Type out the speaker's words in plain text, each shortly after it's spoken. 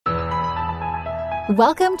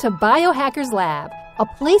Welcome to Biohackers Lab, a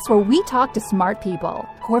place where we talk to smart people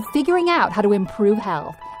who are figuring out how to improve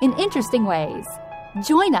health in interesting ways.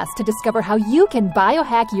 Join us to discover how you can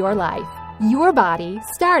biohack your life, your body,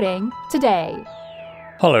 starting today.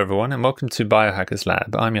 Hello everyone and welcome to Biohackers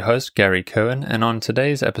Lab. I'm your host Gary Cohen, and on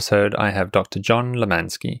today's episode I have Dr. John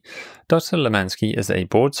Lemansky. Dr. Lemansky is a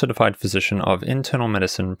board-certified physician of internal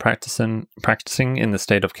medicine practicing in the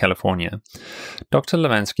state of California. Dr.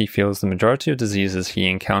 Lemansky feels the majority of diseases he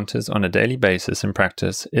encounters on a daily basis in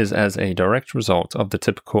practice is as a direct result of the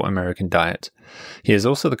typical American diet. He is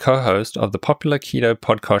also the co-host of the popular keto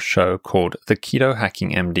podcast show called The Keto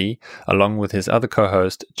Hacking MD, along with his other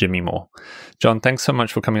co-host, Jimmy Moore. John, thanks so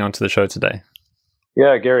much for coming on to the show today.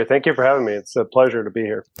 Yeah, Gary, thank you for having me. It's a pleasure to be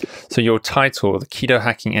here. So your title, The Keto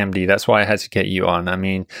Hacking MD, that's why I had to get you on. I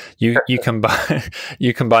mean, you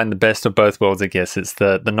combine the best of both worlds, I guess. It's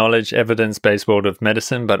the knowledge, evidence-based world of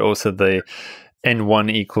medicine, but also the N1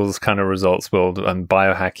 equals kind of results world and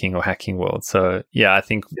biohacking or hacking world. So yeah, I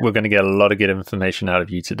think we're going to get a lot of good information out of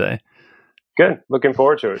you today. Good. Looking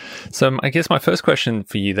forward to it. So I guess my first question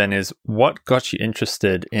for you then is, what got you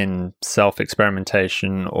interested in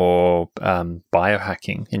self-experimentation or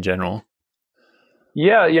biohacking in general?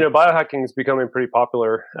 Yeah, biohacking is becoming pretty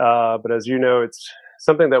popular. But as you know, it's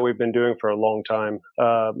something that we've been doing for a long time.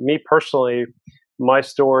 Me personally, my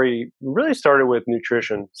story really started with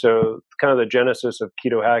nutrition. So kind of the genesis of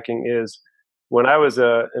keto hacking is when I was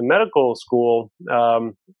in medical school,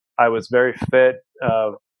 I was very fit,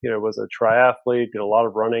 was a triathlete, did a lot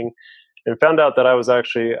of running, and found out that I was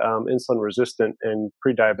actually insulin resistant and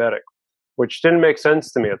pre-diabetic, which didn't make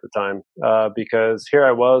sense to me at the time because here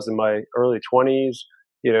I was in my early 20s,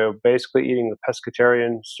 basically eating a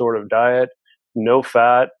pescatarian sort of diet, no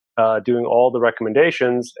fat, doing all the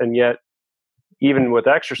recommendations, and yet even with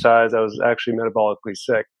exercise, I was actually metabolically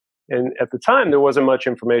sick. And at the time, there wasn't much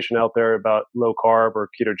information out there about low carb or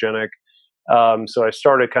ketogenic. So I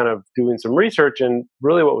started kind of doing some research, and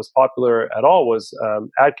really what was popular at all was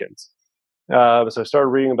Atkins. So I started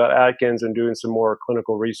reading about Atkins and doing some more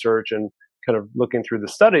clinical research and kind of looking through the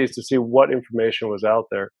studies to see what information was out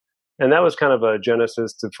there. And that was kind of a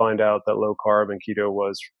genesis to find out that low carb and keto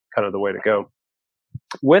was kind of the way to go.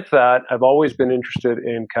 With that, I've always been interested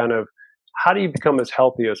in kind of how do you become as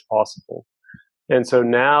healthy as possible? And so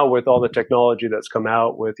now with all the technology that's come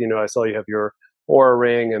out with, I saw you have your Oura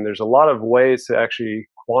Ring, and there's a lot of ways to actually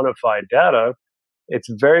quantify data. It's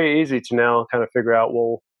very easy to now kind of figure out,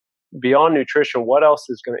 well, beyond nutrition, what else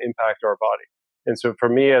is going to impact our body? And so for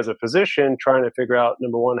me as a physician, trying to figure out,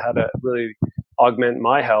 number one, how to really augment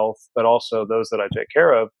my health, but also those that I take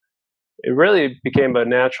care of, it really became a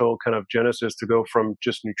natural kind of genesis to go from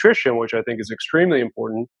just nutrition, which I think is extremely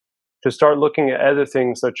important, to start looking at other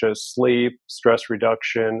things such as sleep, stress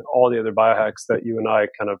reduction, all the other biohacks that you and I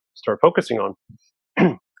kind of start focusing on.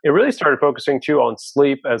 It really started focusing too on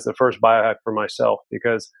sleep as the first biohack for myself,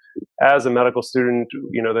 because as a medical student,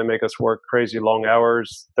 they make us work crazy long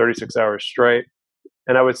hours, 36 hours straight.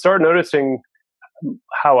 And I would start noticing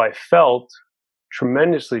how I felt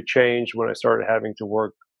tremendously changed when I started having to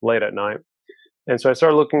work late at night. And so I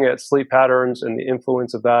started looking at sleep patterns and the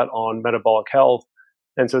influence of that on metabolic health.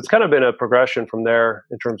 And so it's kind of been a progression from there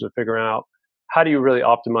in terms of figuring out how do you really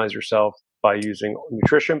optimize yourself by using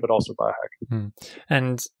nutrition, but also biohacking.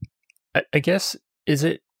 And I guess,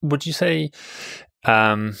 would you say,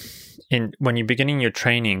 when you're beginning your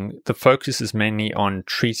training, the focus is mainly on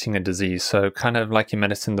treating a disease? So kind of like in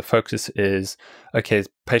medicine, the focus is, okay,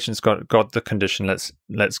 patient's got the condition,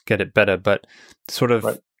 let's get it better. But sort of,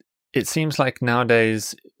 right. It seems like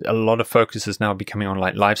nowadays a lot of focus is now becoming on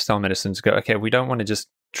like lifestyle medicine to go, okay, we don't want to just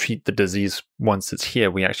treat the disease once it's here.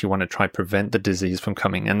 We actually want to try prevent the disease from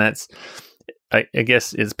coming. And that's, I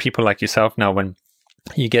guess, is people like yourself now, when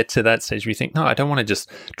you get to that stage, we think, no, I don't want to just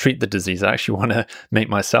treat the disease. I actually want to make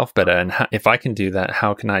myself better. And if I can do that,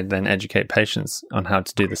 how can I then educate patients on how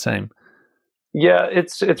to do the same? Yeah,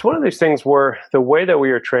 it's one of these things where the way that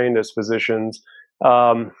we are trained as physicians,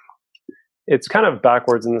 it's kind of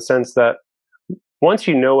backwards in the sense that once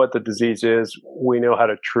you know what the disease is, we know how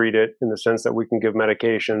to treat it in the sense that we can give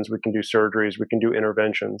medications, we can do surgeries, we can do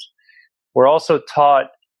interventions. We're also taught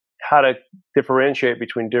how to differentiate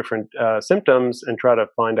between different symptoms and try to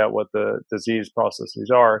find out what the disease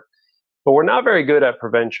processes are. But we're not very good at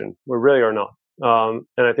prevention. We really are not.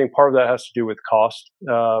 And I think part of that has to do with cost.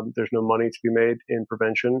 There's no money to be made in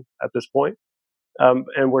prevention at this point.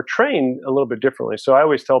 And we're trained a little bit differently. So I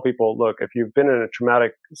always tell people, look, if you've been in a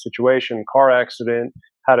traumatic situation, car accident,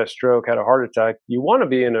 had a stroke, had a heart attack, you want to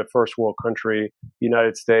be in a first world country,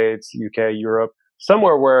 United States, UK, Europe,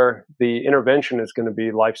 somewhere where the intervention is going to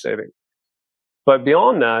be life-saving. But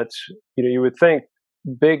beyond that, you would think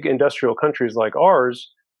big industrial countries like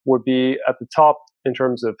ours would be at the top in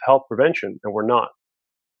terms of health prevention, and we're not.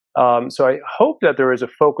 So I hope that there is a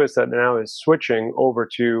focus that now is switching over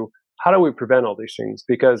to how do we prevent all these things?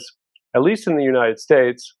 Because at least in the United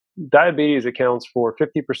States, diabetes accounts for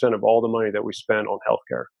 50% of all the money that we spend on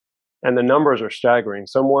healthcare. And the numbers are staggering.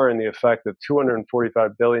 Somewhere in the effect of $245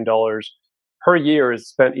 billion per year is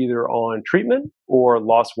spent either on treatment or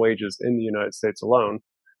lost wages in the United States alone.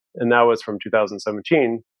 And that was from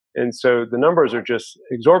 2017. And so the numbers are just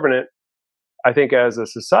exorbitant. I think as a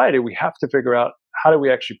society, we have to figure out how do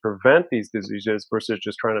we actually prevent these diseases versus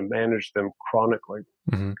just trying to manage them chronically.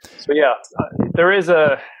 Mm-hmm. So yeah,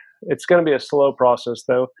 it's going to be a slow process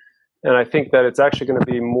though. And I think that it's actually going to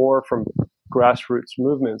be more from grassroots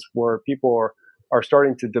movements where people are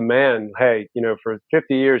starting to demand, hey, for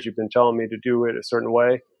 50 years, you've been telling me to do it a certain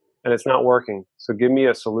way and it's not working. So give me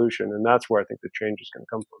a solution. And that's where I think the change is going to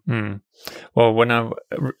come from. Well,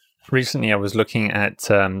 recently I was looking at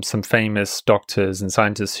some famous doctors and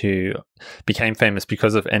scientists who became famous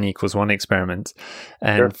because of N=1 experiments.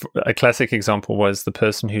 And a classic example was the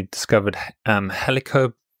person who discovered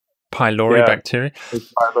Helicobacter pylori bacteria.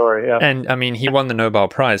 Pylori, yeah. And I mean, he won the Nobel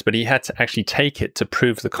Prize, but he had to actually take it to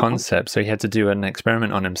prove the concept. So he had to do an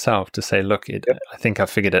experiment on himself to say, look, I think I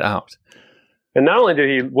figured it out. And not only did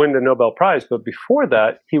he win the Nobel Prize, but before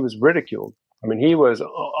that, he was ridiculed. I mean, he was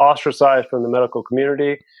ostracized from the medical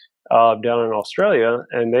community down in Australia,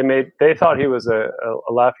 and they thought he was a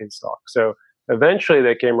laughingstock. So eventually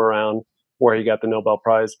they came around where he got the Nobel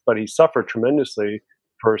Prize, but he suffered tremendously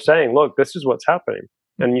for saying, look, this is what's happening.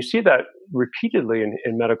 And you see that repeatedly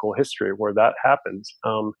in medical history where that happens,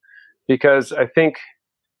 because I think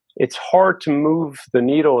it's hard to move the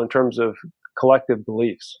needle in terms of collective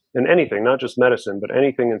beliefs in anything, not just medicine, but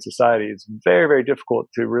anything in society. It's very, very difficult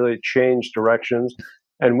to really change directions.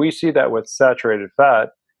 And we see that with saturated fat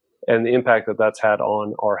and the impact that that's had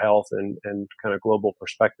on our health and kind of global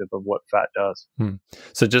perspective of what fat does.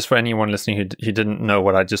 So just for anyone listening who didn't know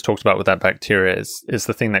what I just talked about with that bacteria is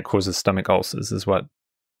the thing that causes stomach ulcers is what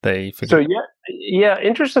they figured. So yeah.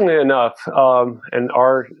 Interestingly enough, and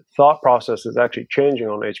our thought process is actually changing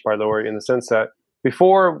on H. pylori in the sense that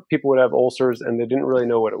before people would have ulcers and they didn't really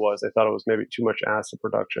know what it was. They thought it was maybe too much acid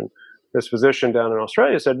production. This physician down in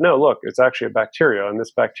Australia said, no, look, it's actually a bacteria. And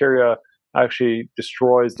this bacteria actually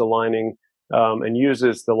destroys the lining and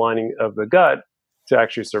uses the lining of the gut to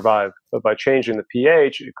actually survive. But by changing the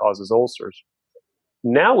pH, it causes ulcers.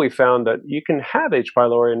 Now we found that you can have H.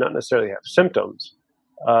 pylori and not necessarily have symptoms.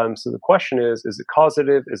 So the question is it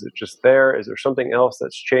causative? Is it just there? Is there something else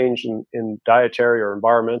that's changed in dietary or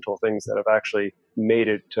environmental things that have actually made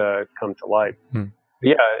it come to light?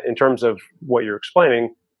 Yeah, in terms of what you're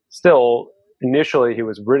explaining, still, initially he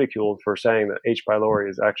was ridiculed for saying that H. pylori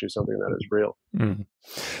is actually something that is real.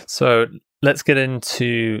 So let's get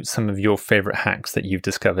into some of your favorite hacks that you've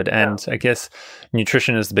discovered. And I guess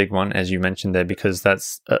nutrition is the big one, as you mentioned there, because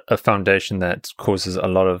that's a foundation that causes a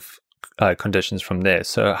lot of conditions from there.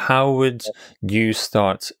 So how would you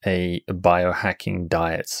start a biohacking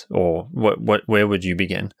diet, or where would you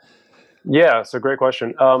begin? Yeah, it's a great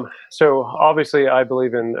question. So obviously I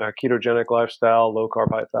believe in a ketogenic lifestyle, low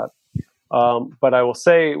carb, high fat. But I will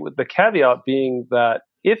say with the caveat being that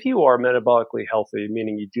if you are metabolically healthy,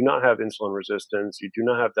 meaning you do not have insulin resistance, you do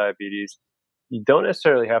not have diabetes, you don't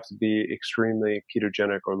necessarily have to be extremely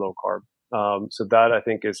ketogenic or low carb. So that I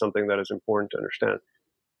think is something that is important to understand.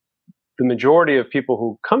 The majority of people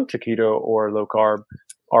who come to keto or low carb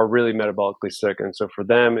are really metabolically sick. And so for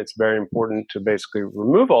them, it's very important to basically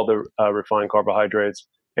remove all the refined carbohydrates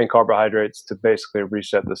and carbohydrates to basically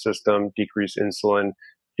reset the system, decrease insulin,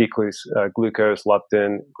 decrease glucose,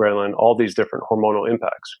 leptin, ghrelin, all these different hormonal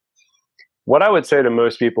impacts. What I would say to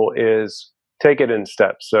most people is take it in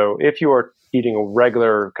steps. So if you are eating a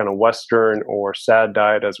regular kind of Western or SAD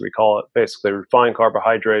diet, as we call it, basically refined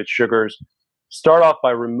carbohydrates, sugars, start off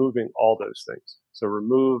by removing all those things. So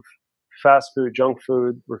remove fast food, junk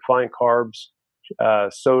food, refined carbs,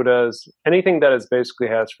 sodas, anything that is basically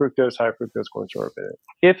has fructose, high fructose corn syrup in it.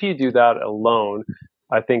 If you do that alone,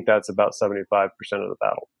 I think that's about 75% of the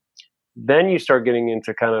battle. Then you start getting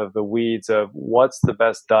into kind of the weeds of what's the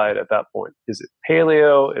best diet at that point. Is it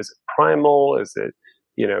paleo? Is it primal? Is it,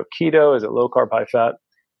 keto? Is it low carb, high fat?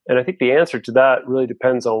 And I think the answer to that really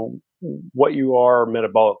depends on what you are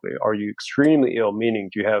metabolically. Are you extremely ill, meaning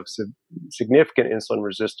do you have significant insulin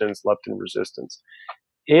resistance, leptin resistance?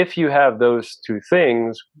 If you have those two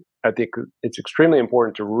things, I think it's extremely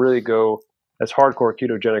important to really go as hardcore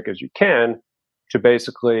ketogenic as you can to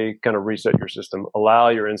basically kind of reset your system, allow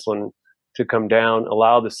your insulin to come down,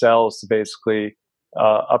 allow the cells to basically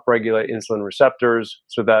upregulate insulin receptors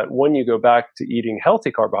so that when you go back to eating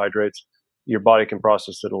healthy carbohydrates, your body can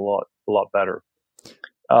process it a lot better.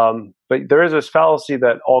 But there is this fallacy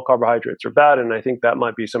that all carbohydrates are bad, and I think that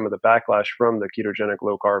might be some of the backlash from the ketogenic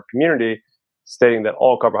low carb community, stating that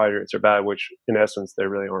all carbohydrates are bad, which in essence they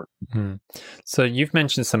really aren't. So you've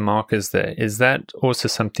mentioned some markers there. Is that also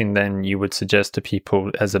something then you would suggest to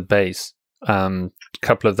people as a base? A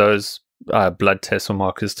couple of those blood tests or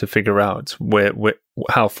markers to figure out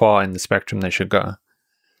how far in the spectrum they should go?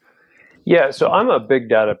 Yeah, so I'm a big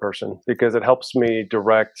data person because it helps me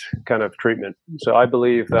direct kind of treatment. So I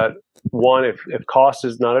believe that one, if cost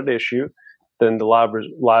is not an issue, then the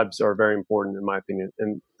labs are very important in my opinion.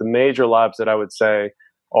 And the major labs that I would say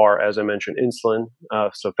are, as I mentioned, insulin.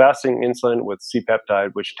 So fasting insulin with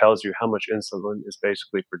C-peptide, which tells you how much insulin is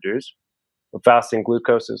basically produced. Fasting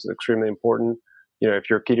glucose is extremely important. If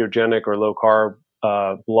you're ketogenic or low carb,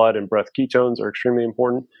 blood and breath ketones are extremely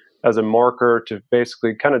important as a marker to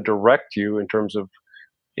basically kind of direct you in terms of,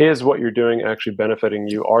 is what you're doing actually benefiting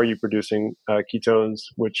you? Are you producing ketones,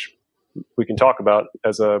 which we can talk about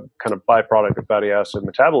as a kind of byproduct of fatty acid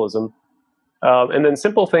metabolism? And then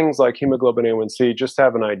simple things like hemoglobin A1C, just to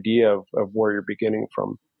have an idea of where you're beginning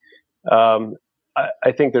from.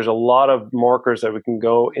 I think there's a lot of markers that we can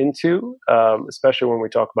go into, especially when we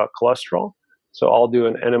talk about cholesterol. So I'll do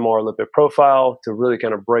an NMR lipid profile to really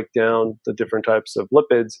kind of break down the different types of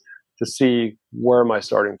lipids to see where am I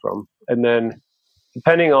starting from. And then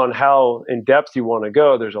depending on how in depth you want to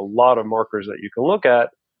go, there's a lot of markers that you can look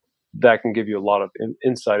at that can give you a lot of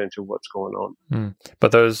insight into what's going on.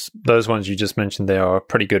 But those ones you just mentioned, they are a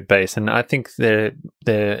pretty good base. And I think they're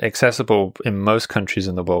accessible in most countries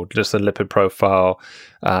in the world, just a lipid profile,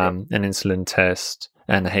 an insulin test,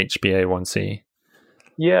 and a HbA1c.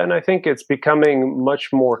 Yeah, and I think it's becoming much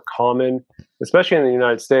more common, especially in the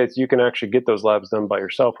United States. You can actually get those labs done by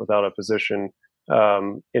yourself without a physician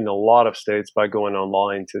in a lot of states by going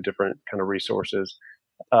online to different kind of resources.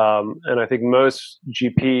 And I think most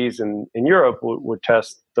GPs in Europe would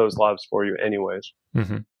test those labs for you anyways.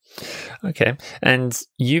 Mm-hmm. Okay. And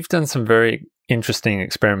you've done some very interesting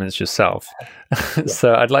experiments yourself. Yeah.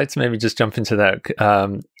 So I'd like to maybe just jump into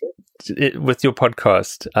that. With your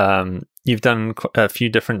podcast, you've done a few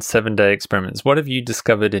different 7-day experiments. What have you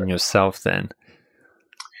discovered in yourself then?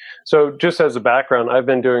 So just as a background, I've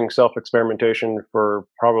been doing self-experimentation for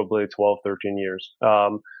probably 12, 13 years,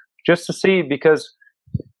 just to see, because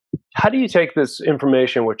how do you take this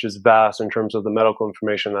information, which is vast in terms of the medical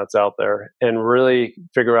information that's out there, and really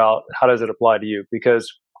figure out how does it apply to you?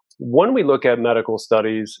 Because when we look at medical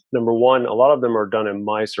studies, number one, a lot of them are done in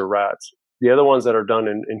mice or rats. The other ones that are done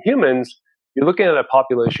in humans, you're looking at a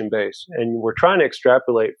population base, and we're trying to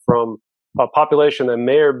extrapolate from a population that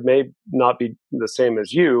may or may not be the same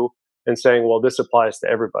as you and saying, well, this applies to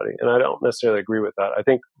everybody. And I don't necessarily agree with that. I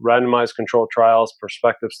think randomized controlled trials,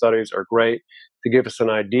 prospective studies are great to give us an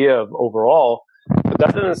idea of overall, but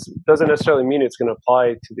that doesn't necessarily mean it's going to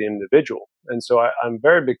apply to the individual. And so I'm a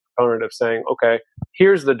very big proponent of saying, okay,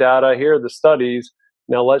 here's the data, here are the studies.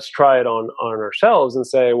 Now let's try it on ourselves and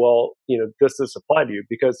say, well, does this apply to you?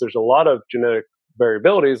 Because there's a lot of genetic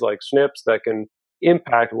variabilities like SNPs that can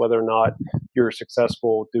impact whether or not you're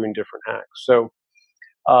successful doing different hacks. So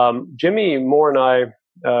Jimmy Moore and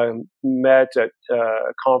I met at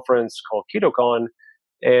a conference called KetoCon,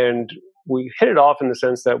 and we hit it off in the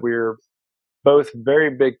sense that we're both very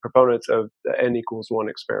big proponents of the N=1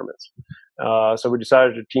 experiments. So we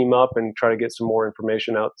decided to team up and try to get some more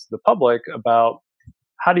information out to the public about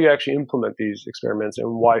how do you actually implement these experiments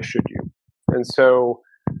and why should you? And so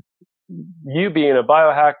you being a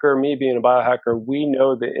biohacker, me being a biohacker, we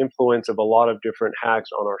know the influence of a lot of different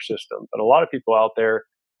hacks on our system. But a lot of people out there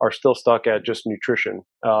are still stuck at just nutrition.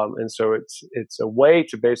 And so it's a way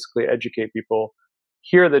to basically educate people.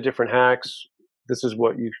 Here are the different hacks. This is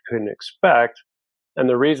what you can expect. And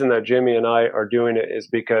the reason that Jimmy and I are doing it is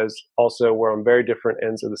because also we're on very different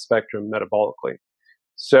ends of the spectrum metabolically.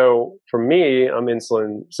 So for me, I'm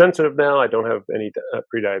insulin sensitive now. I don't have any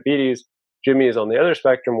prediabetes. Jimmy is on the other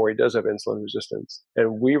spectrum where he does have insulin resistance,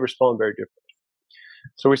 and we respond very differently.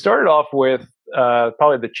 So we started off with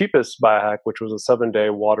probably the cheapest biohack, which was a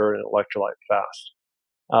 7-day water and electrolyte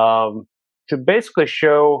fast, to basically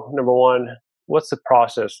show, number one, what's the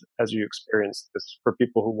process as you experience this for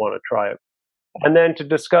people who want to try it. And then to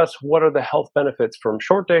discuss what are the health benefits from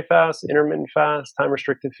short day fast, intermittent fast, time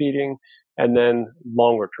restricted feeding, and then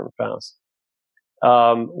longer term fast.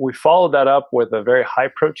 We followed that up with a very high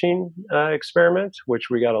protein experiment, which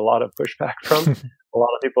we got a lot of pushback from a lot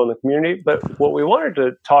of people in the community. But what we wanted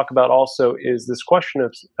to talk about also is this question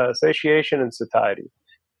of satiation and satiety.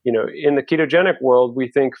 In the ketogenic world, we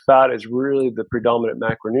think fat is really the predominant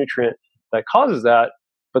macronutrient that causes that.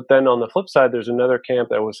 But then on the flip side, there's another camp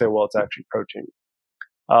that will say, well, it's actually protein.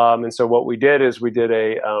 And so what we did is we did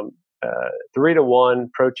a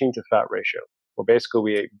 3-to-1 protein to fat ratio, where basically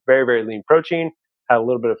we ate very, very lean protein, had a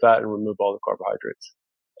little bit of fat, and removed all the carbohydrates.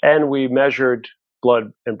 And we measured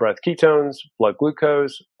blood and breath ketones, blood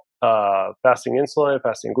glucose, fasting insulin,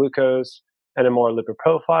 fasting glucose, NMR lipid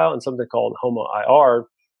profile, and something called HOMA-IR,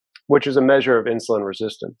 which is a measure of insulin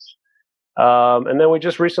resistance. And then we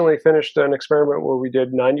just recently finished an experiment where we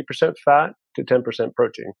did 90% fat to 10%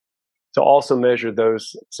 protein to also measure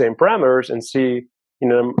those same parameters and see,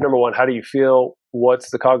 number one, how do you feel?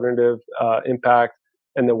 What's the cognitive impact?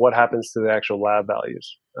 And then what happens to the actual lab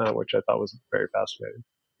values, which I thought was very fascinating.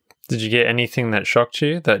 Did you get anything that shocked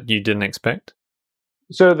you that you didn't expect?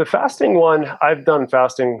 So the fasting one, I've done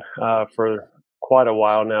fasting for quite a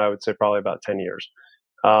while now. I would say probably about 10 years.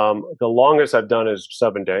 The longest I've done is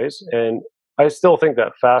 7 days. And I still think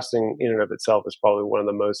that fasting in and of itself is probably one of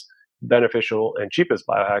the most beneficial and cheapest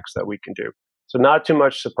biohacks that we can do. So not too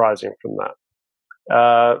much surprising from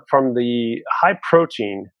that. From the high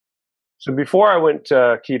protein, so before I went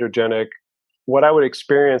ketogenic, what I would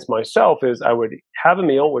experience myself is I would have a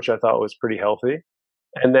meal, which I thought was pretty healthy.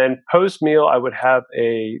 And then post-meal, I would have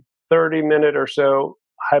a 30-minute or so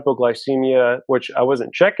hypoglycemia, which I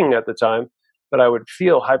wasn't checking at the time, but I would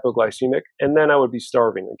feel hypoglycemic, and then I would be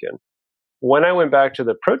starving again. When I went back to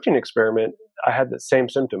the protein experiment, I had the same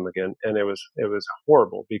symptom again, and it was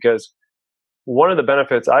horrible, because one of the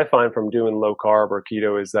benefits I find from doing low carb or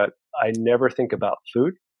keto is that I never think about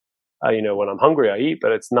food. When I'm hungry, I eat,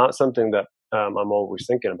 but it's not something that I'm always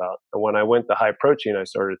thinking about. And when I went to high protein, I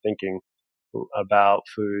started thinking about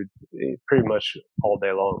food pretty much all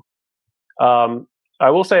day long. I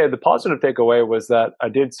will say the positive takeaway was that I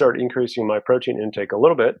did start increasing my protein intake a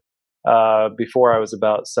little bit. Before I was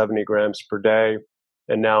about 70 grams per day,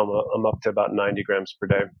 and now I'm up to about 90 grams per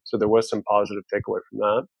day. So there was some positive takeaway from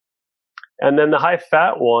that. And then the high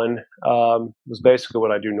fat one was basically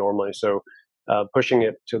what I do normally. So pushing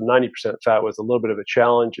it to 90% fat was a little bit of a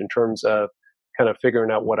challenge in terms of kind of figuring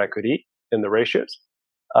out what I could eat in the ratios.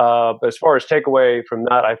 But as far as takeaway from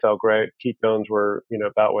that, I felt great. Ketones were,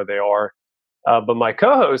 about where they are. But my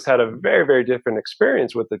co-host had a very, very different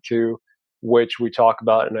experience with the two, which we talk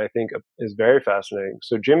about and I think is very fascinating.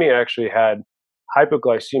 So Jimmy actually had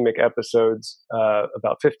hypoglycemic episodes,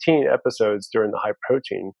 about 15 episodes during the high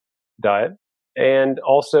protein diet. And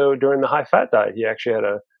also during the high fat diet, he actually had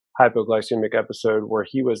a hypoglycemic episode where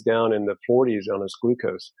he was down in the 40s on his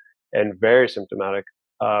glucose and very symptomatic.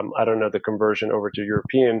 I don't know the conversion over to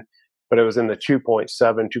European, but it was in the 2.7,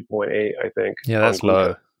 2.8, I think. Yeah, that's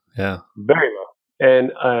low. Yeah. Very low.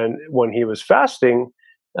 And when he was fasting,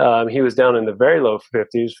 he was down in the very low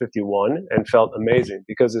 50s, 51, and felt amazing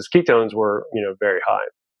because his ketones were, very high.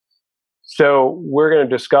 So we're going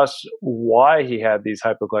to discuss why he had these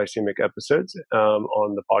hypoglycemic episodes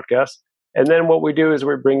on the podcast. And then what we do is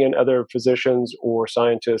we bring in other physicians or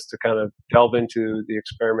scientists to kind of delve into the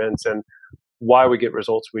experiments and why we get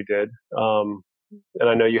results we did. And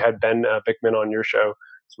I know you had Ben Bickman on your show.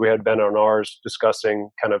 So we had Ben on ours discussing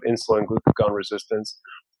kind of insulin glucagon resistance.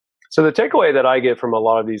 So the takeaway that I get from a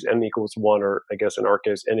lot of these N=1, or I guess in our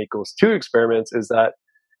case, N=2 experiments is that,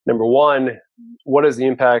 number one, what is the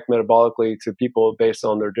impact metabolically to people based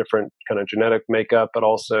on their different kind of genetic makeup, but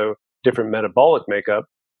also different metabolic makeup,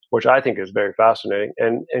 which I think is very fascinating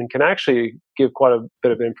and can actually give quite a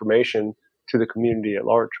bit of information to the community at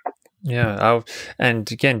large. Yeah.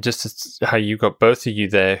 And again, just how you got both of you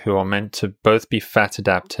there who are meant to both be fat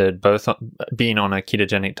adapted, both being on a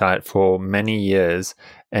ketogenic diet for many years,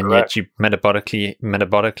 and Correct. Yet you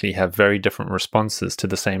metabolically have very different responses to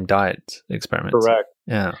the same diet experiments. Correct.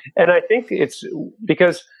 Yeah. And I think it's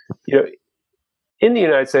because, in the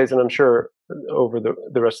United States, and I'm sure over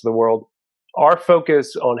the rest of the world, our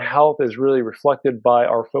focus on health is really reflected by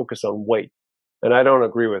our focus on weight. And I don't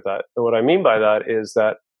agree with that. And what I mean by that is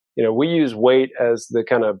that, we use weight as the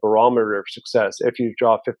kind of barometer of success. If you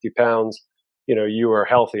drop 50 pounds, you are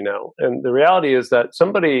healthy now. And the reality is that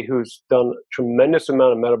somebody who's done a tremendous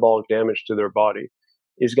amount of metabolic damage to their body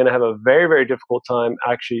is going to have a very, very difficult time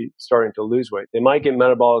actually starting to lose weight. They might get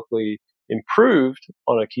metabolically improved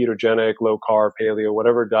on a ketogenic, low carb, paleo,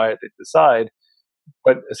 whatever diet they decide.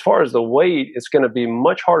 But as far as the weight, it's going to be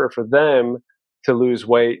much harder for them to lose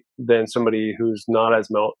weight than somebody who's not as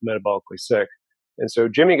metabolically sick. And so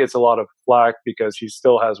Jimmy gets a lot of flack because he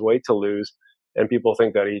still has weight to lose, and people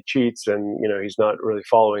think that he cheats and, he's not really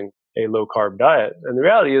following a low carb diet. And the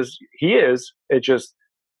reality is he is. It just,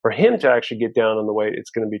 for him to actually get down on the weight, it's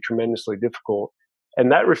going to be tremendously difficult.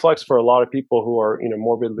 And that reflects for a lot of people who are,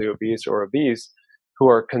 morbidly obese or obese, who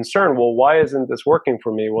are concerned, well, why isn't this working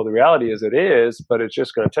for me? Well, the reality is it is, but it's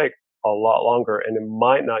just going to take a lot longer, and it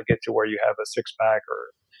might not get to where you have a 6-pack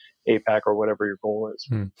or 8-pack or whatever your goal is.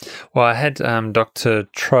 Well, I had Dr.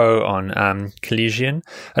 Tro on Collegian.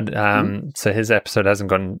 So his episode hasn't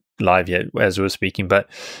gone live yet as we were speaking, but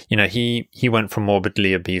he went from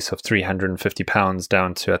morbidly obese of 350 pounds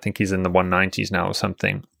down to, I think he's in the 190s now or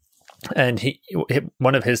something. And he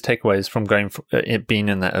one of his takeaways from being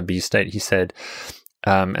in that obese state, he said,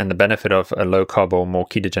 and the benefit of a low carb or more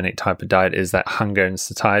ketogenic type of diet is that hunger and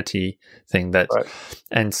satiety thing. Right.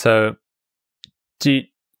 And so,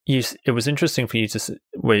 it was interesting for you to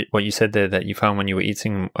what you said there, that you found when you were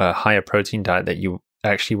eating a higher protein diet that you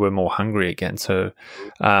actually were more hungry again. So,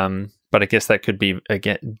 but I guess that could be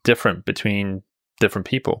again different between different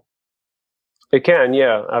people. It can,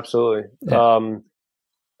 yeah, absolutely. Yeah.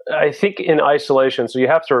 I think in isolation, so you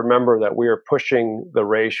have to remember that we are pushing the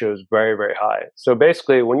ratios very, very high. So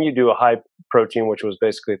basically, when you do a high protein, which was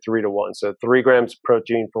basically 3-to-1, so 3 grams of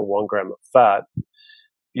protein for 1 gram of fat,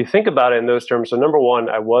 you think about it in those terms. So number one,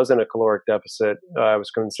 I was in a caloric deficit. I was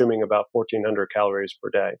consuming about 1,400 calories per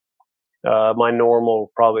day. My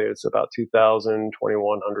normal probably is about 2,000,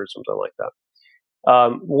 2,100, something like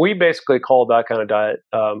that. We basically call that kind of diet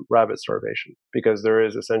rabbit starvation because there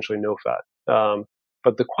is essentially no fat.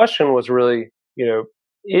 But the question was really,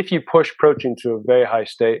 if you push protein to a very high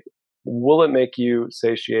state, will it make you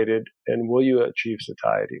satiated and will you achieve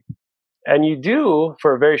satiety? And you do,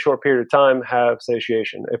 for a very short period of time, have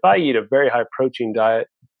satiation. If I eat a very high protein diet,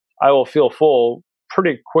 I will feel full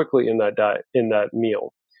pretty quickly in that diet, in that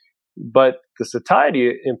meal. But the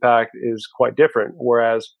satiety impact is quite different.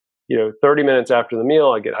 Whereas, 30 minutes after the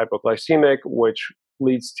meal, I get hypoglycemic, which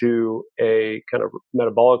leads to a kind of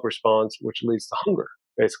metabolic response, which leads to hunger.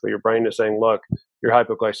 Basically, your brain is saying, look, you're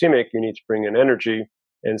hypoglycemic, you need to bring in energy.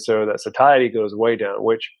 And so that satiety goes way down,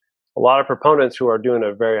 which a lot of proponents who are doing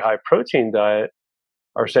a very high protein diet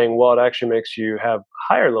are saying, well, it actually makes you have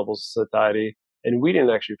higher levels of satiety. And we didn't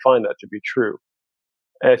actually find that to be true.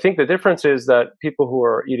 And I think the difference is that people who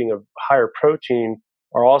are eating a higher protein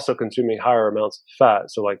are also consuming higher amounts of fat.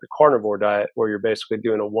 So like the carnivore diet, where you're basically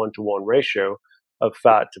doing a 1-to-1 ratio of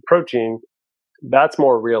fat to protein, that's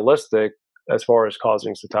more realistic as far as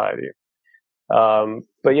causing satiety.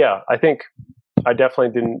 But yeah, I think I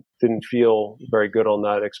definitely didn't feel very good on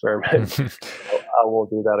that experiment. I won't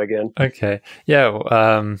do that again. Okay.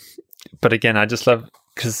 Yeah. But again, I just love,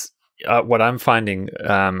 because what I'm finding,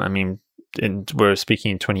 we're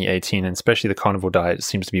speaking in 2018, and especially the carnivore diet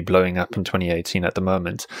seems to be blowing up in 2018 at the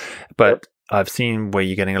moment. But I've seen where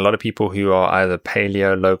you're getting a lot of people who are either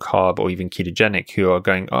paleo, low carb, or even ketogenic who are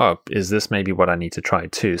going, oh, is this maybe what I need to try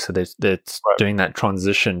too? So they're doing that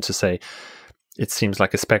transition to say, it seems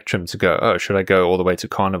like a spectrum to go, oh, should I go all the way to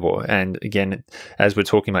carnivore? And again, as we're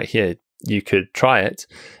talking about here, you could try it,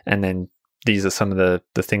 and then these are some of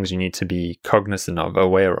the things you need to be cognizant of,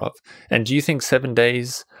 aware of. And do you think 7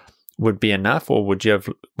 days would be enough, or do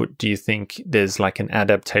you think there's like an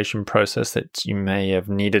adaptation process that you may have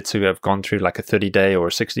needed to have gone through, like a 30-day or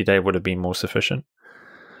a 60-day would have been more sufficient?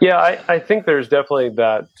 Yeah, I think there's definitely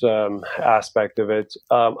that aspect of it.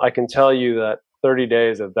 I can tell you that 30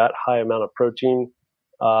 days of that high amount of protein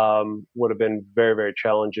would have been very, very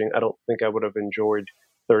challenging. I don't think I would have enjoyed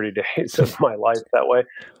 30 days of my life that way.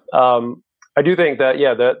 I do think that,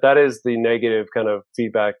 that is the negative kind of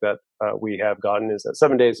feedback that we have gotten, is that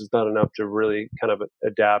 7 days is not enough to really kind of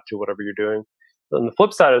adapt to whatever you're doing. On the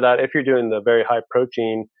flip side of that, if you're doing the very high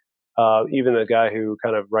protein, even the guy who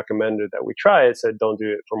kind of recommended that we try it said don't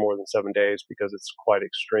do it for more than 7 days because it's quite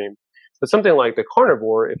extreme. But something like the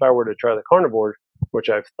carnivore, if I were to try the carnivore, which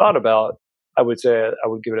I've thought about, I would say I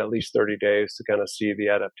would give it at least 30 days to kind of see the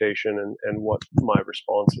adaptation and what my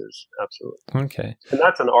response is. Absolutely. Okay. And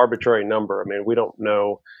that's an arbitrary number. I mean, we don't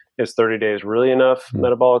know, is 30 days really enough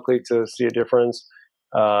metabolically to see a difference?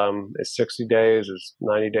 Is 60 days, is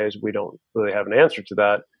 90 days? We don't really have an answer to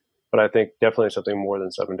that. But I think definitely something more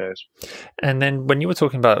than 7 days. And then when you were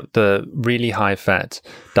talking about the really high fat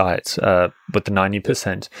diet with the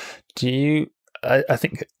 90%, do you, I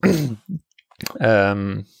think,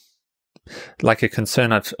 like a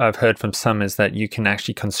concern I've heard from some is that you can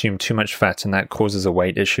actually consume too much fat and that causes a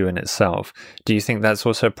weight issue in itself. Do you think that's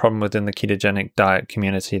also a problem within the ketogenic diet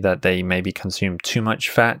community, that they maybe consume too much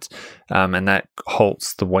fat and that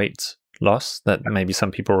halts the weight loss that maybe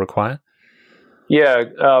some people require? Yeah.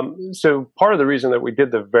 So part of the reason that we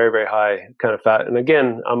did the very, very high kind of fat, and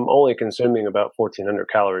again, I'm only consuming about 1,400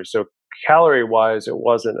 calories. So calorie wise, it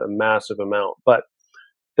wasn't a massive amount, but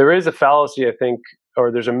there is a fallacy, I think,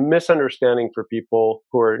 or there's a misunderstanding for people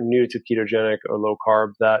who are new to ketogenic or low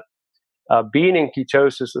carb that being in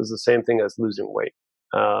ketosis is the same thing as losing weight.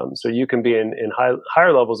 So you can be in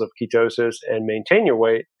higher levels of ketosis and maintain your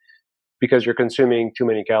weight because you're consuming too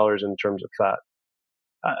many calories in terms of fat.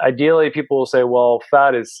 Ideally, people will say, well,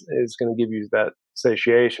 fat is going to give you that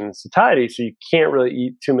satiation and satiety, so you can't really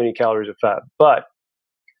eat too many calories of fat. But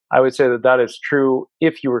I would say that is true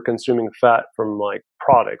if you were consuming fat from like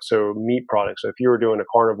products, so meat products. So if you were doing a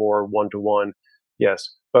carnivore 1-to-1, yes.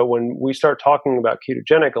 But when we start talking about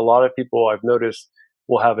ketogenic, a lot of people I've noticed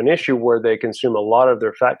will have an issue where they consume a lot of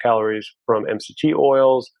their fat calories from MCT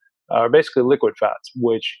oils, basically liquid fats,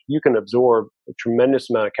 which you can absorb a tremendous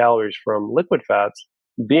amount of calories from liquid fats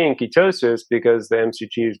being ketosis because the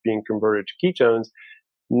MCT is being converted to ketones,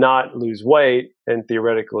 not lose weight and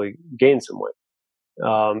theoretically gain some weight.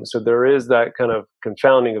 So there is that kind of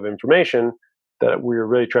confounding of information that we're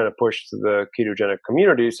really trying to push to the ketogenic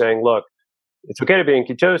community, saying, look, it's okay to be in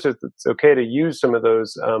ketosis. It's okay to use some of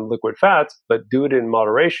those liquid fats, but do it in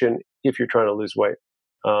moderation if you're trying to lose weight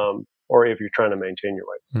or if you're trying to maintain your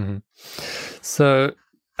weight. Mm-hmm. So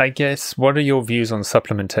I guess, what are your views on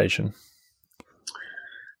supplementation?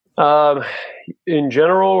 In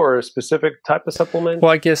general, or a specific type of supplement?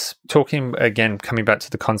 Well, I guess talking again, coming back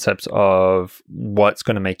to the concept of what's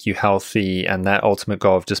going to make you healthy and that ultimate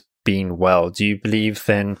goal of just being well. Do you believe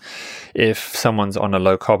then if someone's on a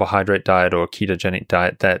low carbohydrate diet or a ketogenic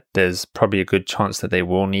diet that there's probably a good chance that they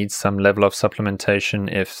will need some level of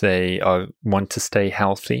supplementation if they want to stay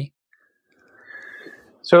healthy?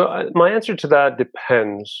 So my answer to that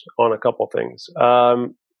depends on a couple things.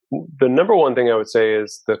 The number one thing I would say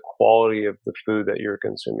is the quality of the food that you're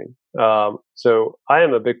consuming. So I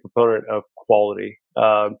am a big proponent of quality.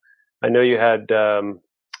 I know you had,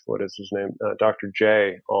 what is his name? Dr.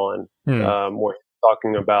 J on, where he's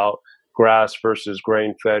talking about grass versus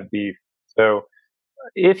grain-fed beef. So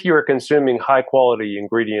if you're consuming high quality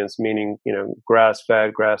ingredients, meaning,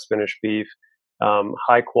 grass-fed, grass-finished beef,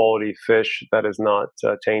 high quality fish that is not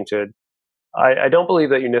tainted, I don't believe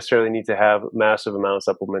that you necessarily need to have massive amount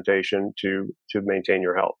of supplementation to maintain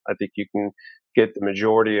your health. I think you can get the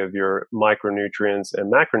majority of your micronutrients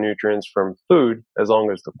and macronutrients from food as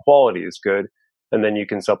long as the quality is good, and then you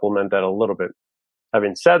can supplement that a little bit.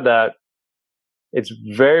 Having said that, it's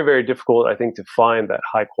very, very difficult, I think, to find that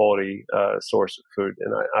high quality source of food.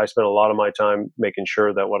 And I spend a lot of my time making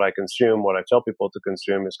sure that what I consume, what I tell people to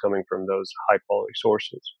consume, is coming from those high quality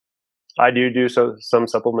sources. I do some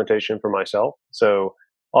supplementation for myself. So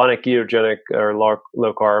on a ketogenic or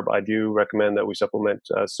low carb, I do recommend that we supplement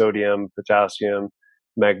sodium, potassium.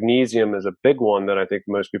 Magnesium is a big one that I think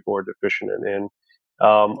most people are deficient in.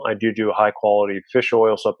 I do a high quality fish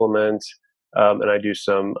oil supplement, and I do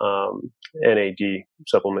some NAD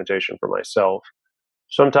supplementation for myself.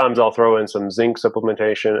 Sometimes I'll throw in some zinc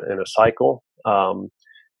supplementation in a cycle.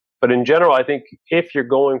 But in general, I think if you're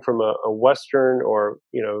going from a Western or,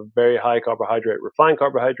 very high carbohydrate, refined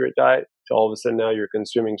carbohydrate diet to all of a sudden now you're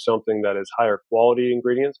consuming something that is higher quality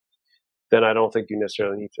ingredients, then I don't think you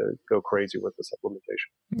necessarily need to go crazy with the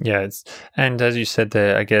supplementation. Yeah, and as you said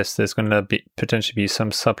there, I guess there's going to potentially be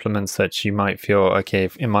some supplements that you might feel, okay,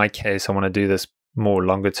 if in my case, I want to do this more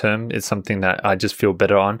longer term, it's something that I just feel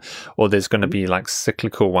better on, or there's going to be like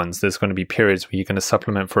cyclical ones. There's going to be periods where you're going to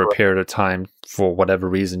supplement for a period of time for whatever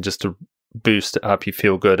reason, just to boost it up, you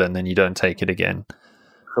feel good, and then you don't take it again.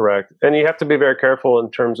 Correct. And you have to be very careful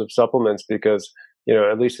in terms of supplements because,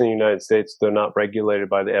 at least in the United States, they're not regulated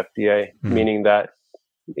by the FDA, meaning that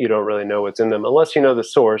you don't really know what's in them unless you know the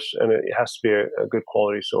source, and it has to be a good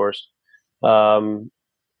quality source.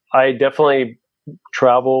 I definitely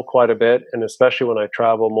travel quite a bit, and especially when I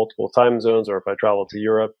travel multiple time zones or if I travel to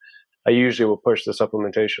Europe, I usually will push the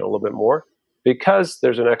supplementation a little bit more because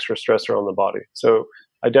there's an extra stressor on the body. So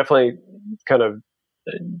I definitely kind of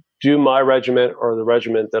do my regimen or the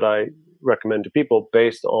regimen that I recommend to people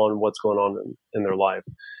based on what's going on in their life.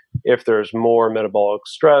 If there's more metabolic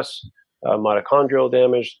stress, mitochondrial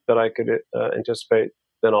damage that I could anticipate,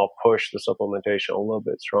 then I'll push the supplementation a little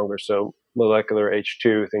bit stronger. So molecular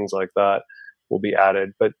H2, things like that, will be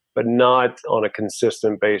added, but not on a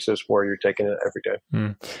consistent basis where you're taking it every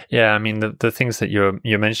day. Yeah, I mean the things that you're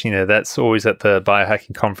mentioning there, that's always at the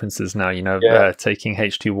biohacking conferences now. Taking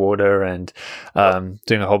H2 water and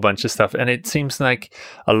doing a whole bunch of stuff, and it seems like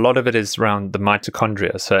a lot of it is around the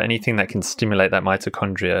mitochondria. So anything that can stimulate that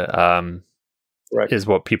mitochondria is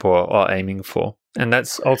what people are aiming for. And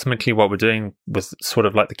that's ultimately what we're doing with sort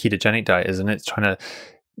of like the ketogenic diet, isn't it? It's trying to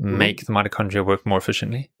make the mitochondria work more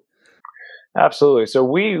efficiently. Absolutely. So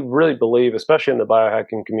we really believe, especially in the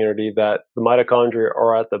biohacking community, that the mitochondria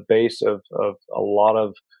are at the base of a lot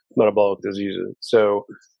of metabolic diseases. So,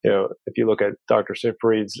 if you look at Dr.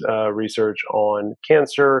 Seyfried's research on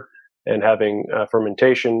cancer and having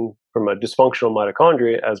fermentation from a dysfunctional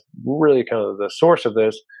mitochondria as really kind of the source of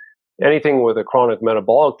this, anything with a chronic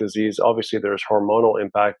metabolic disease, obviously there's hormonal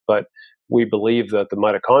impact, but we believe that the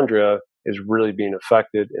mitochondria is really being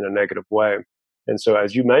affected in a negative way. And so,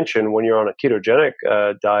 as you mentioned, when you're on a ketogenic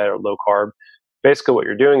diet or low carb, basically what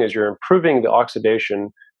you're doing is you're improving the oxidation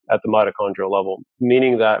at the mitochondrial level,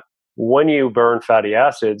 meaning that when you burn fatty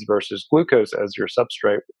acids versus glucose as your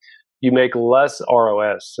substrate, you make less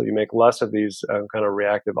ROS. So you make less of these kind of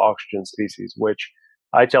reactive oxygen species, which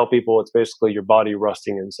I tell people it's basically your body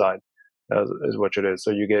rusting inside, is what it is. So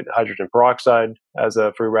you get hydrogen peroxide as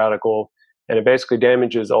a free radical, and it basically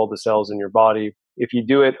damages all the cells in your body. If you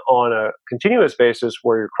do it on a continuous basis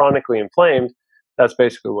where you're chronically inflamed, that's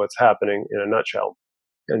basically what's happening in a nutshell.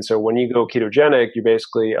 And so when you go ketogenic, you're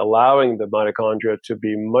basically allowing the mitochondria to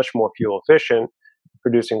be much more fuel efficient,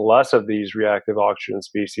 producing less of these reactive oxygen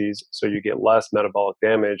species, so you get less metabolic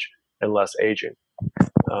damage and less aging.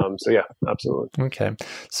 So yeah, absolutely. Okay.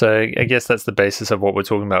 So I guess that's the basis of what we're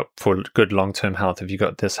talking about for good long-term health. If you've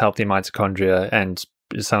got this healthy mitochondria, and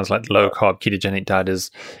it sounds like the low-carb ketogenic diet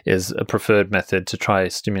is a preferred method to try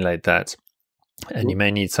stimulate that. And you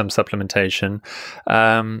may need some supplementation.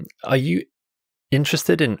 Are you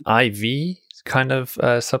interested in IV kind of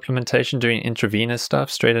supplementation, doing intravenous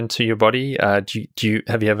stuff straight into your body? Have you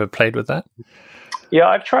ever played with that? Yeah,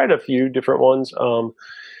 I've tried a few different ones.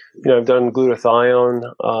 I've done glutathione.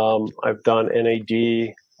 I've done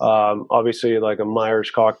NAD. Obviously, like a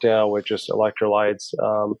Myers cocktail with just electrolytes.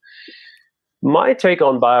 My take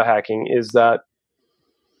on biohacking is that,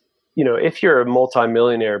 if you're a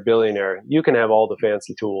multimillionaire, billionaire, you can have all the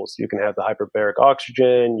fancy tools. You can have the hyperbaric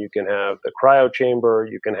oxygen. You can have the cryo chamber.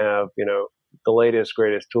 You can have, the latest,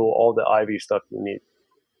 greatest tool, all the IV stuff you need.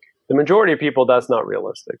 The majority of people, that's not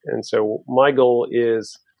realistic. And so my goal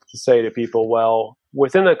is to say to people, well,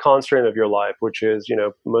 within the constraint of your life, which is,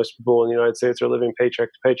 most people in the United States are living paycheck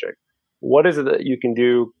to paycheck. What is it that you can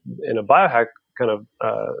do in a biohack kind of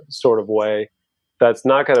sort of way that's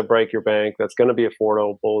not going to break your bank, that's going to be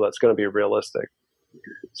affordable, that's going to be realistic?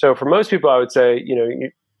 So for most people, I would say,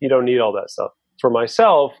 you don't need all that stuff. For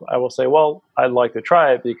myself, I will say, well, I'd like to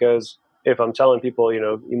try it because if I'm telling people,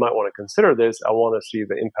 you might want to consider this, I want to see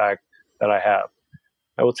the impact that I have.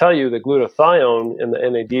 I will tell you the glutathione and the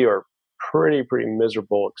NAD are pretty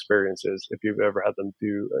miserable experiences if you've ever had them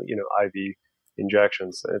do, IV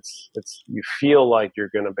injections. It's you feel like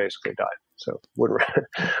you're going to basically die. So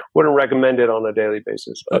wouldn't recommend it on a daily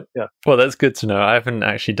basis. But yeah. Well, that's good to know. I haven't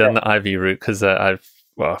actually done the IV route because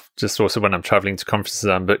just also when I'm traveling to conferences,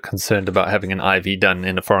 I'm a bit concerned about having an IV done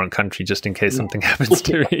in a foreign country just in case something happens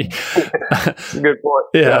to me. Good point.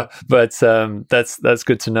 Yeah, but that's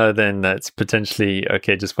good to know then. That's potentially,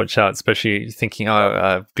 okay, just watch out, especially thinking,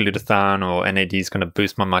 glutathione or NAD is going to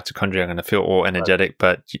boost my mitochondria. I'm going to feel all energetic.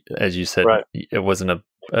 But as you said, it wasn't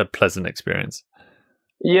a pleasant experience.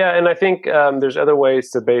 Yeah, and I think there's other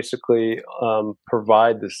ways to basically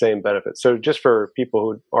provide the same benefits. So just for people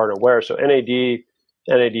who aren't aware, so NAD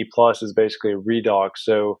plus is basically redox.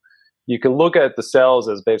 So you can look at the cells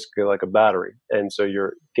as basically like a battery. And so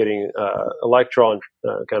you're getting electron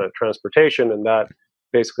kind of transportation, and that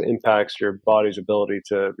basically impacts your body's ability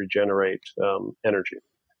to regenerate energy.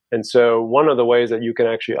 And so one of the ways that you can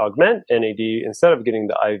actually augment NAD instead of getting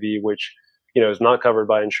the IV, which is not covered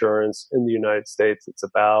by insurance in the United States, it's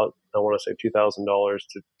about, I want to say $2,000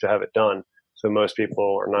 to have it done. So most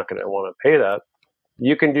people are not going to want to pay that.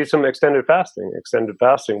 You can do some extended fasting. Extended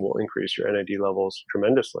fasting will increase your NAD levels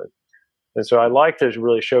tremendously. And so I like to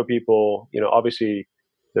really show people, obviously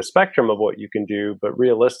the spectrum of what you can do, but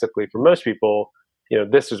realistically for most people,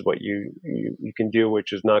 this is what you can do,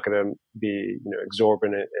 which is not going to be,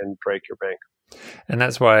 exorbitant and break your bank. And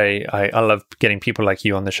that's why I love getting people like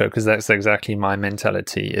you on the show, because that's exactly my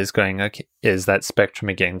mentality is that spectrum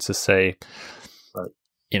again to say,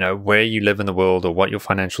 where you live in the world or what your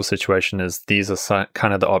financial situation is, these are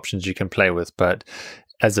kind of the options you can play with. But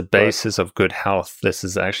as a basis of good health, this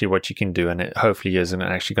is actually what you can do. And it hopefully isn't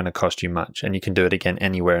actually going to cost you much. And you can do it again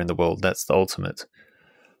anywhere in the world. That's the ultimate.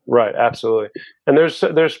 Right. Absolutely. And there's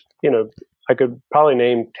I could probably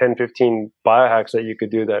name 10, 15 biohacks that you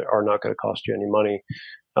could do that are not going to cost you any money.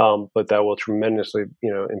 But that will tremendously,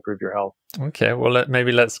 improve your health. Okay, well,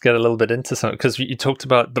 maybe let's get a little bit into some, because you talked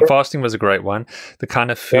about the fasting was a great one, the kind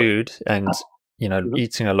of food, and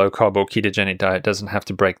eating a low carb or ketogenic diet doesn't have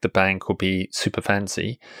to break the bank or be super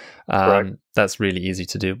fancy. That's really easy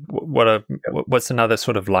to do. What's another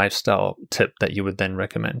sort of lifestyle tip that you would then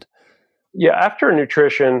recommend? Yeah, after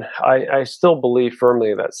nutrition, I still believe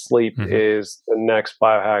firmly that sleep is the next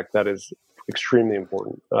biohack that is extremely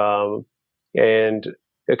important. And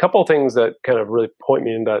a couple of things that kind of really point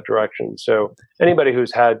me in that direction. So anybody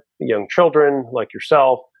who's had young children like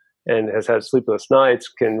yourself and has had sleepless nights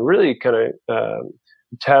can really kind of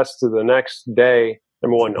test to the next day.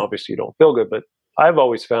 Number one, obviously you don't feel good, but I've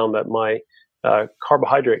always found that my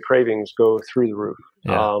carbohydrate cravings go through the roof.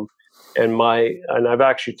 Yeah. And I've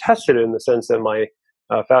actually tested it in the sense that my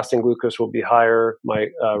fasting glucose will be higher, my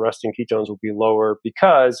resting ketones will be lower,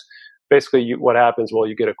 because basically what happens,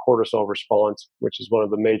 you get a cortisol response, which is one of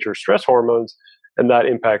the major stress hormones, and that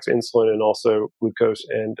impacts insulin and also glucose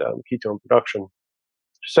and ketone production.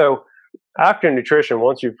 So after nutrition,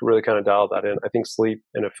 once you've really kind of dialed that in, I think sleep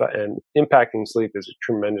and impacting sleep is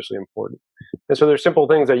tremendously important. And so there's simple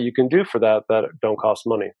things that you can do for that don't cost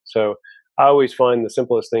money. So I always find the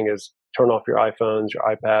simplest thing is turn off your iPhones, your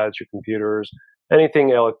iPads, your computers, anything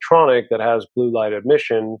electronic that has blue light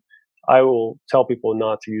emission. I will tell people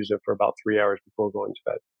not to use it for about 3 hours before going to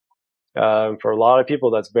bed. For a lot of people,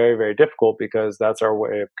 that's very, very difficult because that's our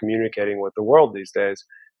way of communicating with the world these days.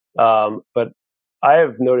 But I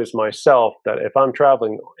have noticed myself that if I'm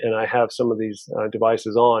traveling and I have some of these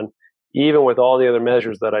devices on, even with all the other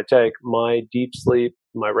measures that I take, my deep sleep,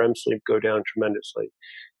 my REM sleep go down tremendously.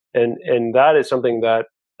 And that is something that,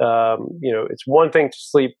 it's one thing to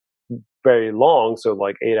sleep very long, so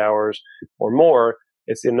like 8 hours or more.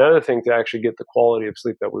 It's another thing to actually get the quality of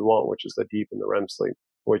sleep that we want, which is the deep and the REM sleep,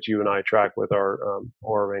 which you and I track with our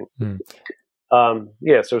Oura Ring.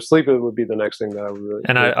 So sleep would be the next thing that I would really.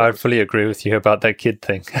 And I fully agree with you about that kid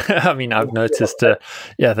thing. I mean, I've noticed,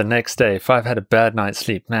 the next day, if I've had a bad night's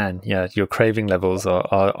sleep, man, your craving levels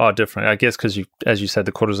are different. I guess because as you said,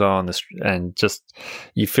 the cortisol and just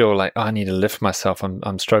you feel like, I need to lift myself.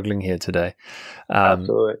 I'm struggling here today.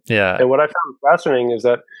 Absolutely. Yeah. And what I found fascinating is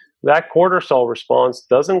that cortisol response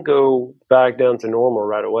doesn't go back down to normal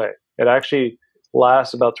right away. It actually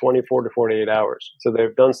lasts about 24 to 48 hours. So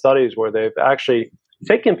they've done studies where they've actually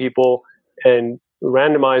taken people and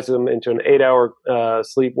randomized them into an 8-hour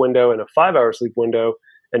sleep window and a 5-hour sleep window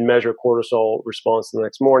and measure cortisol response the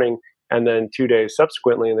next morning and then 2 days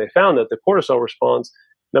subsequently. And they found that the cortisol response,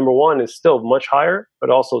 number one, is still much higher,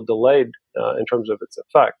 but also delayed in terms of its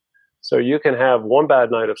effect. So you can have one bad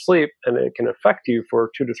night of sleep and it can affect you for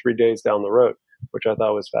 2 to 3 days down the road, which I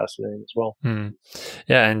thought was fascinating as well.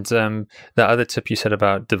 Yeah, and the other tip you said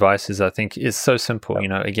about devices, I think, is so simple.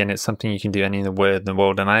 Again, it's something you can do anywhere in the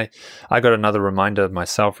world. And I got another reminder of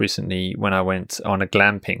myself recently when I went on a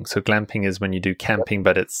glamping. So glamping is when you do camping,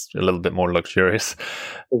 but it's a little bit more luxurious.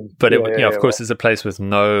 But of course, it's a place with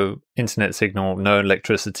no internet signal, no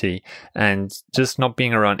electricity, and just not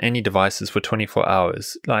being around any devices for 24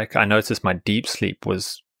 hours. Like I noticed my deep sleep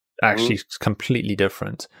was actually completely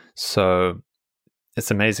different. So it's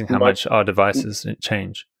amazing how much our devices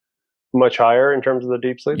change. Much higher in terms of the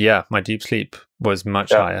deep sleep? Yeah, my deep sleep was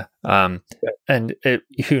much higher. And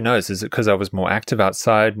who knows, is it because I was more active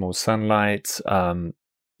outside, more sunlight,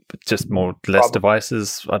 just less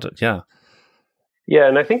devices? Yeah,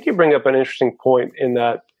 and I think you bring up an interesting point in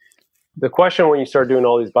that the question when you start doing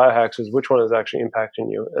all these biohacks is which one is actually impacting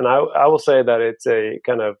you. And I will say that it's a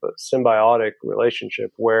kind of a symbiotic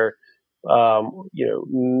relationship where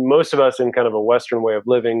most of us in kind of a Western way of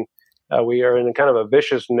living, we are in a kind of a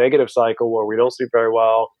vicious negative cycle where we don't sleep very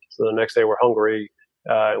well. So the next day we're hungry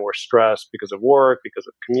and we're stressed because of work, because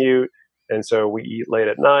of commute. And so we eat late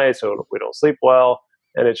at night, so we don't sleep well.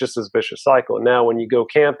 And it's just this vicious cycle. And now when you go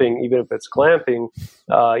camping, even if it's glamping,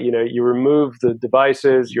 you remove the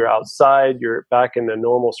devices, you're outside, you're back in the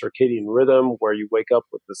normal circadian rhythm where you wake up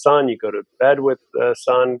with the sun, you go to bed with the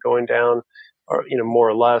sun going down, or, more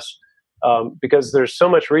or less. Because there's so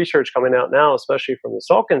much research coming out now, especially from the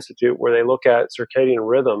Salk Institute, where they look at circadian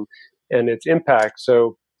rhythm and its impact.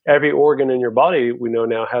 So every organ in your body, we know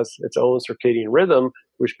now, has its own circadian rhythm,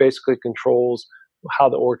 which basically controls how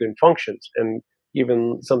the organ functions. And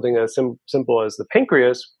even something as simple as the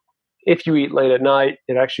pancreas, if you eat late at night,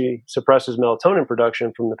 it actually suppresses melatonin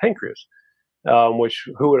production from the pancreas, which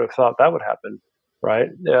who would have thought that would happen? Right.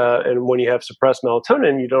 And when you have suppressed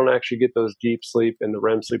melatonin, you don't actually get those deep sleep and the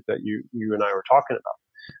REM sleep that you and I were talking about.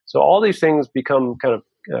 So all these things become kind of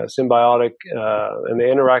symbiotic and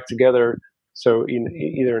they interact together. So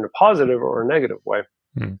either in a positive or a negative way.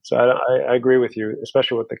 So I agree with you,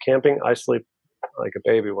 especially with the camping. I sleep like a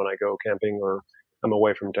baby when I go camping or I'm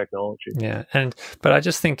away from technology. Yeah, but I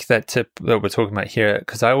just think that tip that we're talking about here,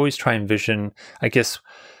 because I always try and envision, I guess,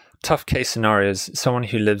 tough case scenarios. Someone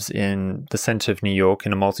who lives in the center of New York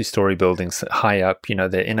in a multi-story building high up,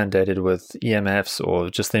 they're inundated with EMFs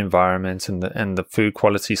or just the environment and the food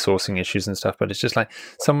quality sourcing issues and stuff. But it's just like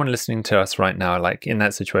someone listening to us right now, like in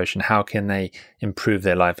that situation, how can they improve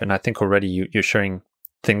their life? And I think already you're showing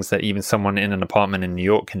things that even someone in an apartment in New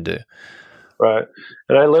York can do. Right.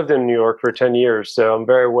 And I lived in New York for 10 years, so I'm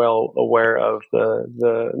very well aware of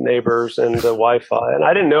the neighbors and the Wi-Fi. And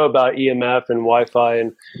I didn't know about EMF and Wi-Fi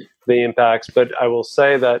and the impacts, but I will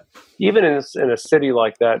say that even in a city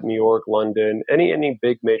like that, New York, London, any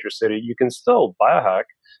big major city, you can still biohack.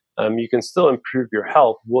 You can still improve your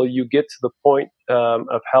health. Will you get to the point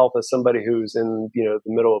of health as somebody who's in the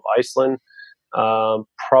middle of Iceland?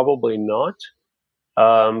 Probably not.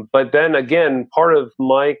 But then again, part of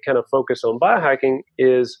my kind of focus on biohacking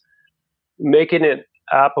is making it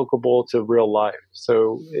applicable to real life.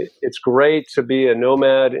 So it's great to be a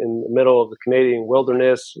nomad in the middle of the Canadian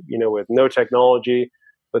wilderness, with no technology.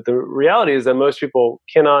 But the reality is that most people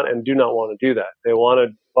cannot and do not want to do that. They want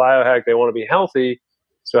to biohack. They want to be healthy.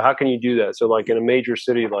 So how can you do that? So like in a major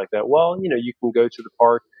city like that, well, you can go to the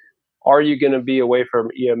park. Are you going to be away from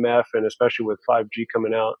EMF, and especially with 5G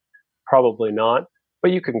coming out? Probably not.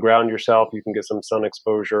 But you can ground yourself. You can get some sun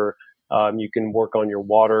exposure. You can work on your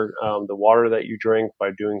water, the water that you drink, by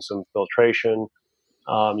doing some filtration.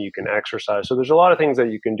 You can exercise. So there's a lot of things that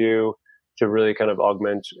you can do to really kind of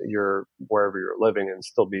augment your wherever you're living and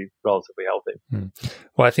still be relatively healthy.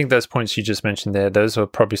 Well, I think those points you just mentioned there, those are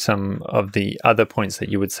probably some of the other points that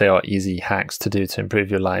you would say are easy hacks to do to improve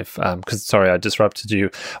your life. Because sorry, I disrupted you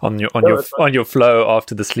on your flow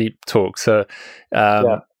after the sleep talk. So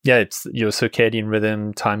yeah, it's your circadian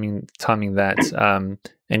rhythm, timing that,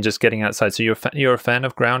 and just getting outside. So you're a fan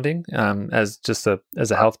of grounding as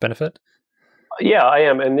a health benefit? Yeah, I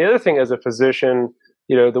am. And the other thing, as a physician,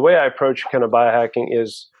 the way I approach kind of biohacking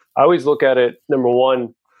is I always look at it. Number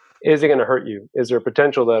one, is it going to hurt you? Is there a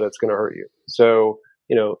potential that it's going to hurt you? So,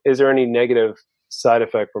 is there any negative side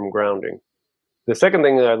effect from grounding? The second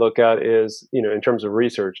thing that I look at is, in terms of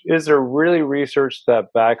research, is there really research that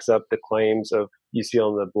backs up the claims of you see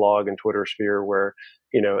on the blog and Twitter sphere where,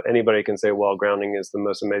 anybody can say, well, grounding is the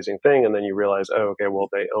most amazing thing. And then you realize, oh, okay, well,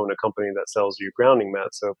 they own a company that sells you grounding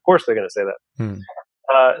mats. So of course they're going to say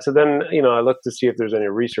that. So then, I look to see if there's any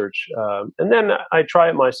research. And then I try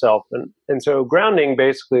it myself. And so grounding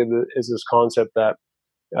basically is this concept that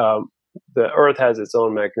the Earth has its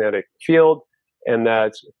own magnetic field, and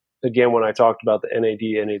that, again, when I talked about the NAD+,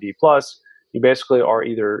 you basically are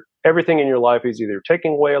everything in your life is either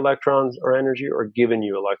taking away electrons or energy or giving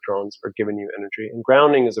you electrons or giving you energy. And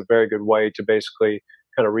grounding is a very good way to basically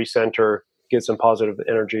kind of recenter, get some positive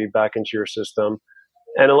energy back into your system.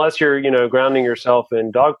 And unless you're, grounding yourself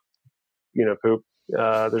in dog, poop,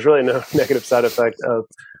 there's really no negative side effect of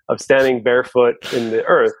standing barefoot in the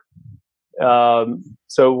earth.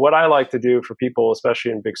 So what I like to do for people,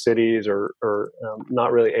 especially in big cities or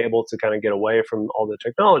not really able to kind of get away from all the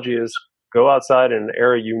technology, is go outside in an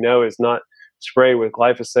area is not sprayed with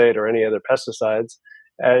glyphosate or any other pesticides,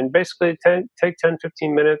 and basically take 10,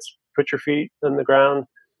 15 minutes, put your feet in the ground,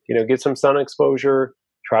 get some sun exposure,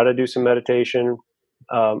 try to do some meditation,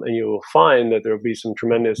 and you will find that there will be some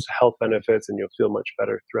tremendous health benefits, and you'll feel much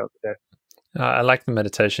better throughout the day. I like the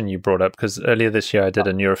meditation you brought up, because earlier this year I did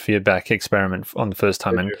a neurofeedback experiment on the first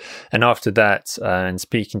time, and after that, and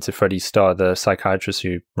speaking to Freddie Starr, the psychiatrist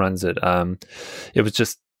who runs it, it was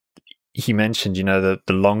just, he mentioned, the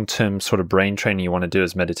long-term sort of brain training you want to do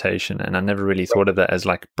is meditation, and I never really thought of that as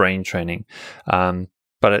like brain training,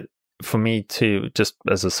 but for me too, just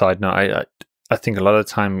as a side note, I think a lot of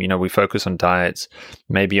the time, we focus on diets,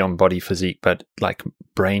 maybe on body physique, but like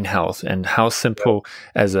brain health, and how simple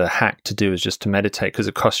as a hack to do is just to meditate, because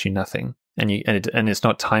it costs you nothing, and it's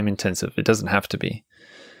not time intensive. It doesn't have to be.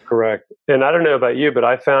 Correct. And I don't know about you, but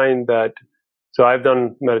I find that, so I've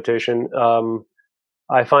done meditation.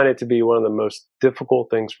 I find it to be one of the most difficult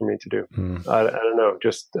things for me to do. I don't know,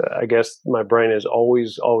 just I guess my brain is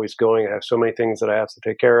always going. I have so many things that I have to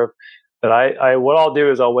take care of. That what I'll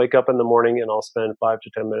do is I'll wake up in the morning and I'll spend 5 to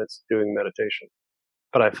 10 minutes doing meditation.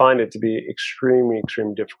 But I find it to be extremely,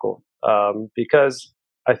 extremely difficult because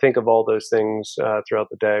I think of all those things throughout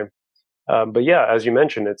the day. But yeah, as you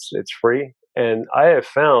mentioned, it's free, and I have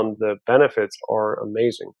found the benefits are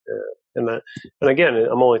amazing. And again,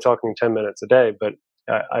 I'm only talking 10 minutes a day, but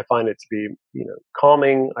I find it to be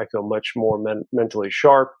calming. I feel much more mentally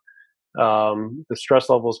sharp. The stress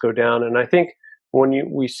levels go down, and I think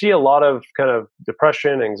when we see a lot of kind of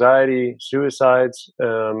depression, anxiety, suicides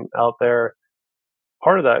out there,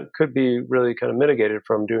 part of that could be really kind of mitigated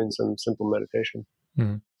from doing some simple meditation.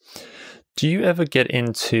 Mm. Do you ever get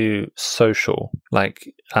into social,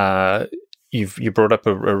 like you brought up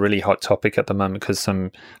a really hot topic at the moment because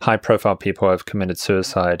some high profile people have committed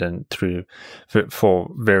suicide and for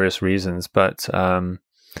various reasons, but an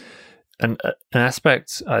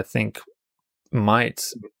aspect I think might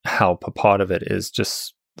help, a part of it is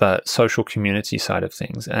just the social community side of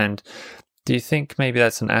things. And do you think maybe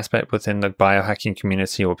that's an aspect within the biohacking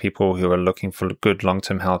community or people who are looking for good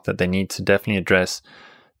long-term health that they need to definitely address,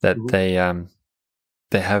 that they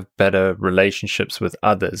have better relationships with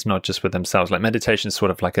others, not just with themselves? Like meditation is sort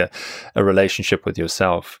of like a relationship with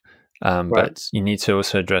yourself, but you need to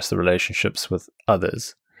also address the relationships with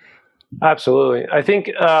others. Absolutely. I think,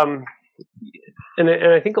 and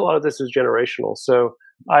I think a lot of this is generational. So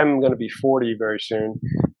I'm going to be 40 very soon.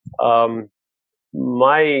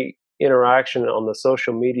 My interaction on the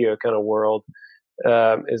social media kind of world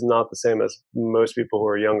is not the same as most people who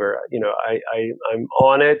are younger. I'm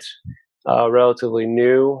on it, relatively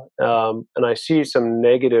new, and I see some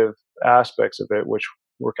negative aspects of it, which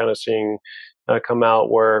we're kind of seeing come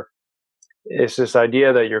out, where it's this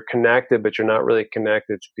idea that you're connected, but you're not really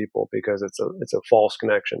connected to people because it's a false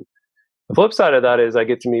connection. The flip side of that is I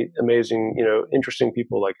get to meet amazing, interesting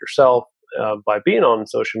people like yourself by being on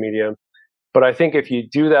social media. But I think if you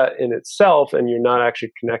do that in itself and you're not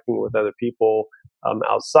actually connecting with other people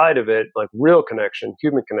outside of it, like real connection,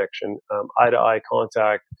 human connection, eye-to-eye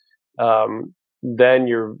contact, then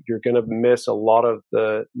you're going to miss a lot of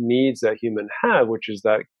the needs that humans have, which is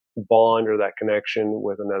that bond or that connection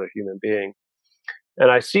with another human being.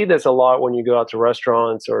 And I see this a lot when you go out to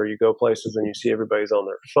restaurants or you go places and you see everybody's on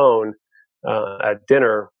their phone at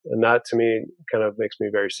dinner. And that to me kind of makes me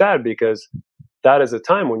very sad, because that is a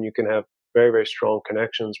time when you can have very, very strong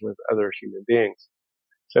connections with other human beings.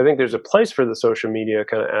 So I think there's a place for the social media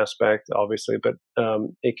kind of aspect, obviously, but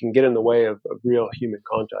it can get in the way of real human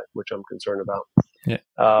contact, which I'm concerned about. Yeah.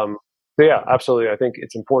 So yeah, absolutely. I think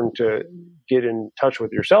it's important to get in touch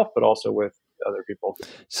with yourself, but also with other people.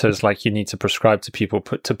 So it's like you need to prescribe to people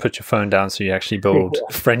to put your phone down so you actually build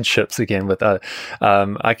friendships again with I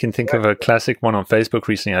can think of a classic one on Facebook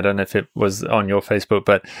recently. I don't know if it was on your Facebook,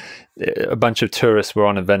 but a bunch of tourists were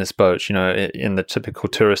on a Venice boat, in the typical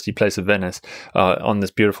touristy place of Venice, on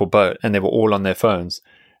this beautiful boat, and they were all on their phones.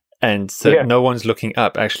 And so no one's looking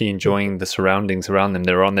up, actually enjoying the surroundings around them.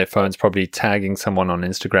 They're on their phones, probably tagging someone on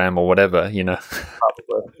Instagram or whatever,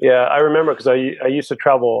 Probably. Yeah, I remember because I used to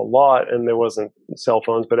travel a lot, and there wasn't cell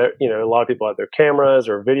phones, but a lot of people had their cameras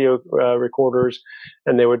or video recorders,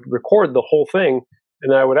 and they would record the whole thing.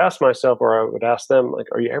 And I would ask myself, or I would ask them,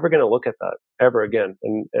 like, are you ever going to look at that ever again?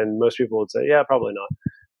 And most people would say, yeah, probably not.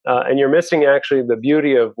 And you're missing actually the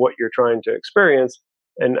beauty of what you're trying to experience.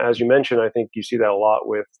 And as you mentioned, I think you see that a lot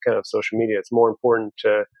with kind of social media. It's more important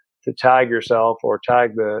to tag yourself or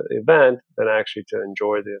tag the event than actually to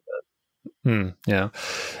enjoy the event. We've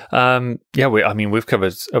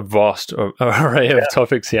covered a vast array of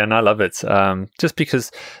topics here, and I love it. Just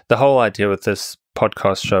because the whole idea with this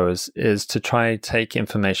podcast show is to try take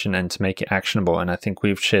information and to make it actionable. And I think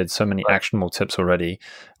we've shared so many actionable tips already,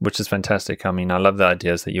 which is fantastic. I mean, I love the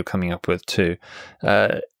ideas that you're coming up with too.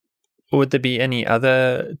 Would there be any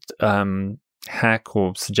other hack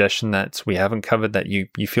or suggestion that we haven't covered that you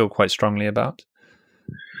feel quite strongly about?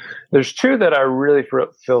 There's two that I really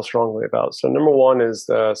feel strongly about. So number one is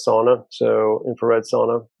the sauna, so infrared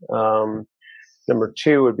sauna. Number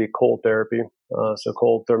two would be cold therapy, so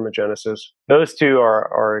cold thermogenesis. Those two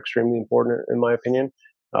are extremely important in my opinion.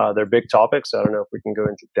 They're big topics. I don't know if we can go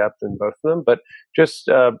into depth in both of them, but just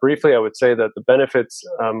briefly, I would say that the benefits,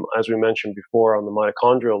 as we mentioned before, on the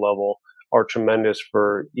mitochondrial level, are tremendous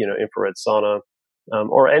for infrared sauna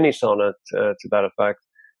or any sauna to that effect.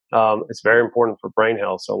 It's very important for brain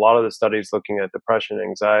health. So a lot of the studies looking at depression,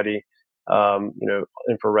 anxiety,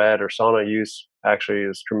 infrared or sauna use actually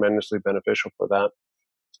is tremendously beneficial for that.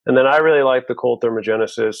 And then I really like the cold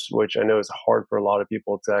thermogenesis, which I know is hard for a lot of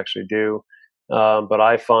people to actually do. But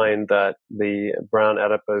I find that the brown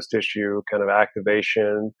adipose tissue kind of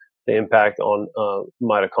activation, the impact on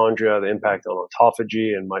mitochondria, the impact on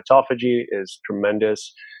autophagy and mitophagy is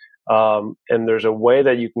tremendous. And there's a way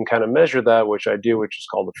that you can kind of measure that, which I do, which is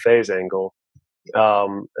called the phase angle.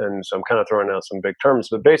 And so I'm kind of throwing out some big terms,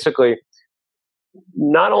 but basically,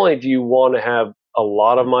 not only do you want to have a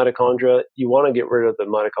lot of mitochondria, you want to get rid of the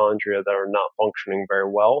mitochondria that are not functioning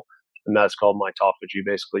very well. And that's called mitophagy.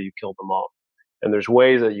 Basically, you kill them off. And there's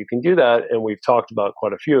ways that you can do that. And we've talked about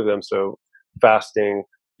quite a few of them. So fasting,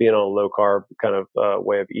 being on a low carb kind of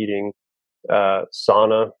way of eating,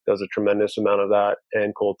 Sauna does a tremendous amount of that,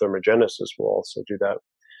 and cold thermogenesis will also do that.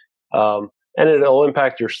 And it'll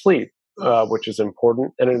impact your sleep, which is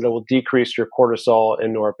important, and it will decrease your cortisol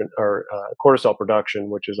and cortisol production,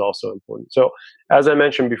 which is also important. So, as I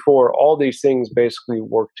mentioned before, all these things basically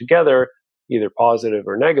work together, either positive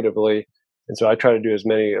or negatively. And so I try to do as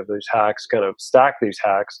many of these hacks, kind of stack these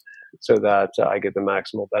hacks, so that I get the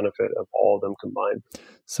maximal benefit of all of them combined.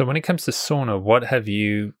 So when it comes to sauna, what have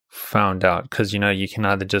you found out? Because, you can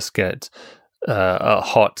either just get a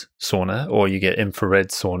hot sauna or you get infrared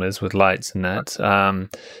saunas with lights and that.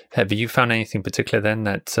 Have you found anything particular then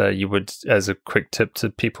that you would, as a quick tip to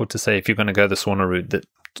people to say, if you're going to go the sauna route, that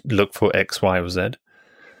look for X, Y, or Z?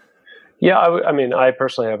 Yeah, I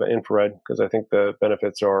personally have an infrared because I think the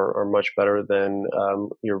benefits are much better than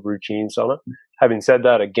your routine sauna. Having said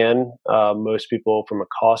that, again, most people from a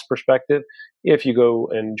cost perspective, if you go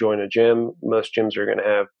and join a gym, most gyms are going to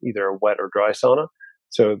have either a wet or dry sauna.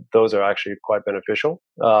 So those are actually quite beneficial.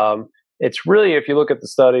 It's really, if you look at the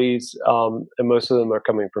studies, and most of them are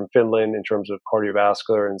coming from Finland in terms of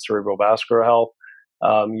cardiovascular and cerebral vascular health,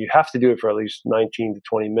 you have to do it for at least 19 to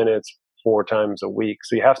 20 minutes 4 times a week.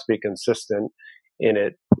 So you have to be consistent in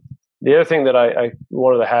it. The other thing that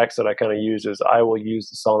one of the hacks that I kind of use is I will use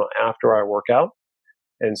the sauna after I work out.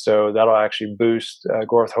 And so that'll actually boost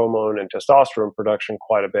growth hormone and testosterone production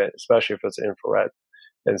quite a bit, especially if it's infrared.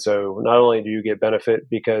 And so not only do you get benefit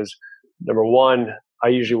because, number one, I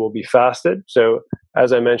usually will be fasted. So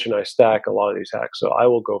as I mentioned, I stack a lot of these hacks. So I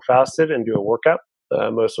will go fasted and do a workout,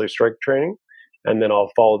 mostly strength training, and then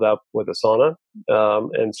I'll follow that up with a sauna.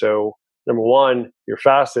 And so number one, you're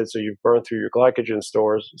fasted, so you've burned through your glycogen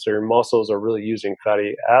stores. So your muscles are really using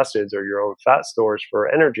fatty acids or your own fat stores for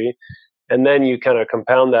energy. And then you kind of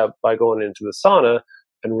compound that by going into the sauna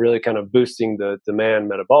and really kind of boosting the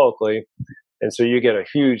demand metabolically. And so you get a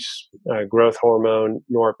huge growth hormone,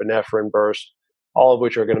 norepinephrine burst, all of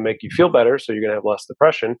which are going to make you feel better. So you're going to have less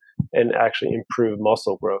depression and actually improve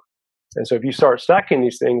muscle growth. And so if you start stacking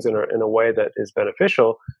these things in a way that is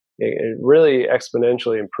beneficial, it really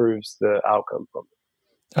exponentially improves the outcome from it.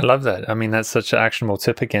 I love that. I mean, that's such an actionable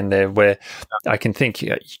tip again there, where I can think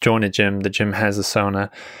you join a gym, the gym has a sauna,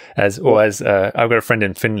 I've got a friend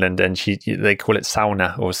in Finland and they call it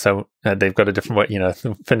sauna, or so they've got a different way,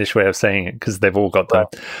 Finnish way of saying it because they've all got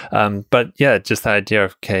that. But yeah, just the idea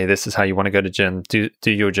of, okay, this is how you want to go to gym, do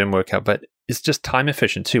your gym workout, but it's just time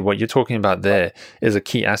efficient too. What you're talking about there is a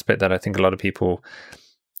key aspect that I think a lot of people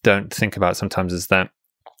don't think about sometimes, is that,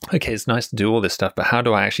 okay, it's nice to do all this stuff, but how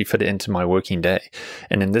do I actually fit it into my working day?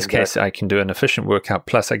 And in this case, I can do an efficient workout,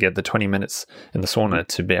 plus I get the 20 minutes in the sauna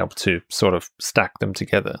to be able to sort of stack them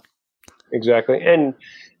together. Exactly. And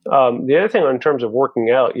the other thing in terms of working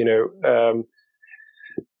out,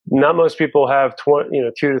 not most people have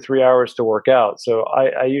 2 to 3 hours to work out. So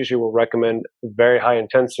I usually will recommend very high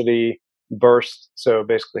intensity burst. So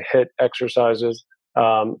basically HIIT exercises.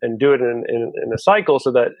 And do it in a cycle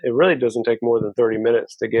so that it really doesn't take more than 30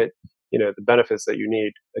 minutes to get, the benefits that you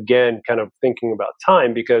need. Again, kind of thinking about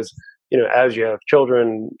time, because, as you have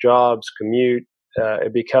children, jobs, commute,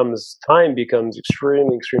 time becomes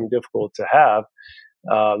extremely difficult to have.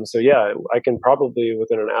 So yeah, I can probably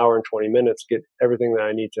within an hour and 20 minutes get everything that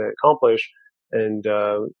I need to accomplish and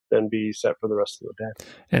then be set for the rest of the day.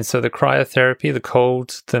 And so the cryotherapy, the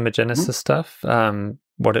cold thermogenesis stuff,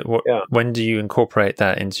 when do you incorporate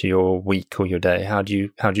that into your week or your day? How do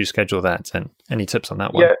you schedule that? And any tips on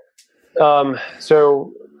that one? Yeah.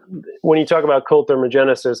 So when you talk about cold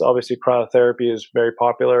thermogenesis, obviously cryotherapy is very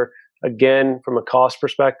popular. Again, from a cost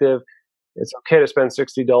perspective, it's okay to spend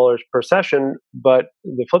 $60 per session, but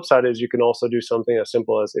the flip side is you can also do something as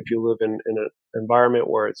simple as, if you live in an environment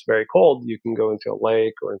where it's very cold, you can go into a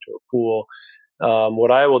lake or into a pool.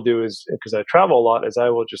 What I will do is, because I travel a lot, is I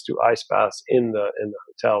will just do ice baths in the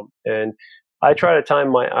hotel, and I try to time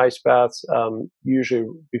my ice baths usually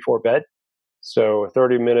before bed, so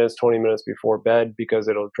 30 minutes, 20 minutes before bed, because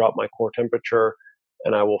it'll drop my core temperature,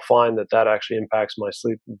 and I will find that actually impacts my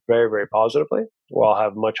sleep very, very positively, where I'll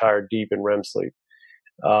have much higher deep and REM sleep.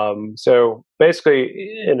 So basically,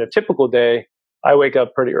 in a typical day, I wake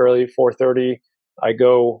up pretty early, 4:30. I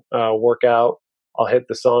go work out. I'll hit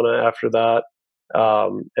the sauna after that.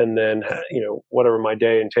 And then, whatever my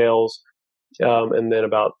day entails. And then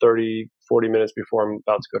about 30, 40 minutes before I'm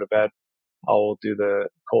about to go to bed, I'll do the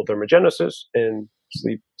cold thermogenesis and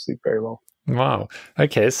sleep very well. Wow.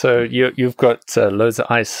 Okay. So you've got loads of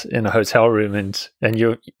ice in a hotel room and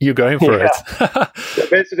you're going for it. So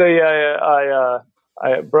basically, I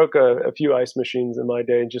broke a few ice machines in my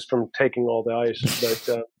day just from taking all the ice,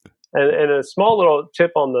 but And a small little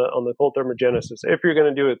tip on the cold thermogenesis, if you're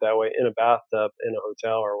going to do it that way in a bathtub, in a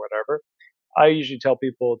hotel or whatever, I usually tell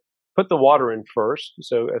people put the water in first,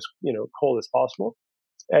 so as cold as possible,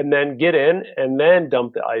 and then get in and then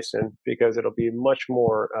dump the ice in, because it'll be much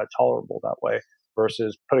more tolerable that way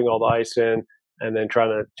versus putting all the ice in and then trying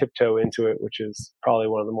to tiptoe into it, which is probably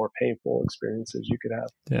one of the more painful experiences you could have.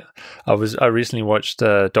 Yeah. I recently watched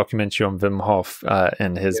a documentary on Wim Hof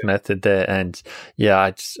and his method there. And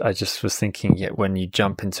I just was thinking, when you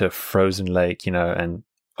jump into a frozen lake, and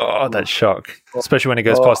that shock, especially when it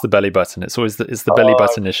goes past the belly button. It's always the belly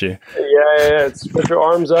button issue. Yeah. It's put your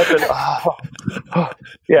arms up and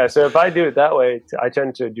So if I do it that way, I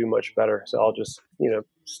tend to do much better. So I'll just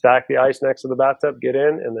stack the ice next to the bathtub, get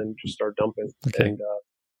in, and then just start dumping. Okay. And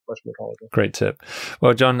much more tolerable. Great tip.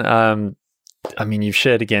 Well, John, you've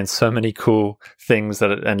shared again so many cool things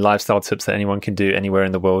and lifestyle tips that anyone can do anywhere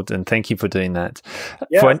in the world, and thank you for doing that.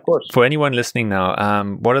 Yeah, of course. For anyone listening now,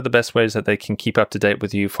 what are the best ways that they can keep up to date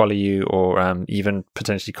with you, follow you, or even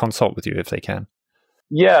potentially consult with you if they can?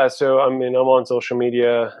 Yeah, so I'm on social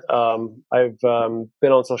media. I've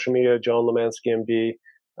been on social media, John Lemansky MD.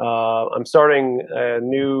 I'm starting a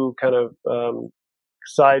new kind of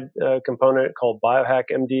side component called Biohack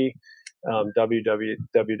MD.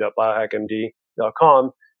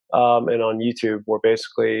 www.biohackmd.com, and on YouTube, we're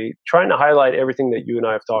basically trying to highlight everything that you and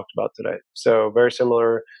I have talked about today. So very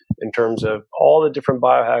similar in terms of all the different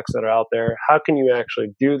biohacks that are out there. How can you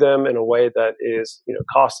actually do them in a way that is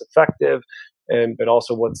cost effective, but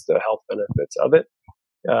also what's the health benefits of it?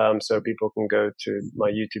 So people can go to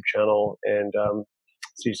my YouTube channel and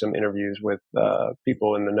see some interviews with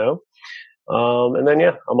people in the know. And then,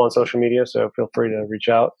 I'm on social media, so feel free to reach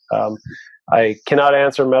out. I cannot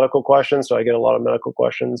answer medical questions, so I get a lot of medical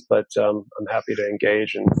questions, but I'm happy to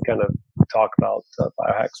engage and kind of talk about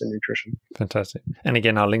biohacks and nutrition. Fantastic. And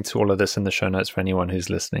again, I'll link to all of this in the show notes for anyone who's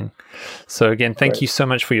listening. So again, thank you so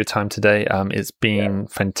much for your time today. It's been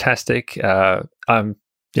fantastic. I'm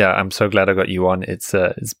so glad I got you on.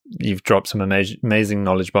 You've dropped some amazing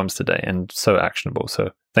knowledge bombs today and so actionable.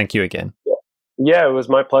 So thank you again. Yeah, it was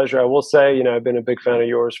my pleasure. I will say, I've been a big fan of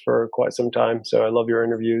yours for quite some time, so I love your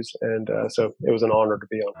interviews, and so it was an honor to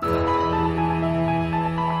be on.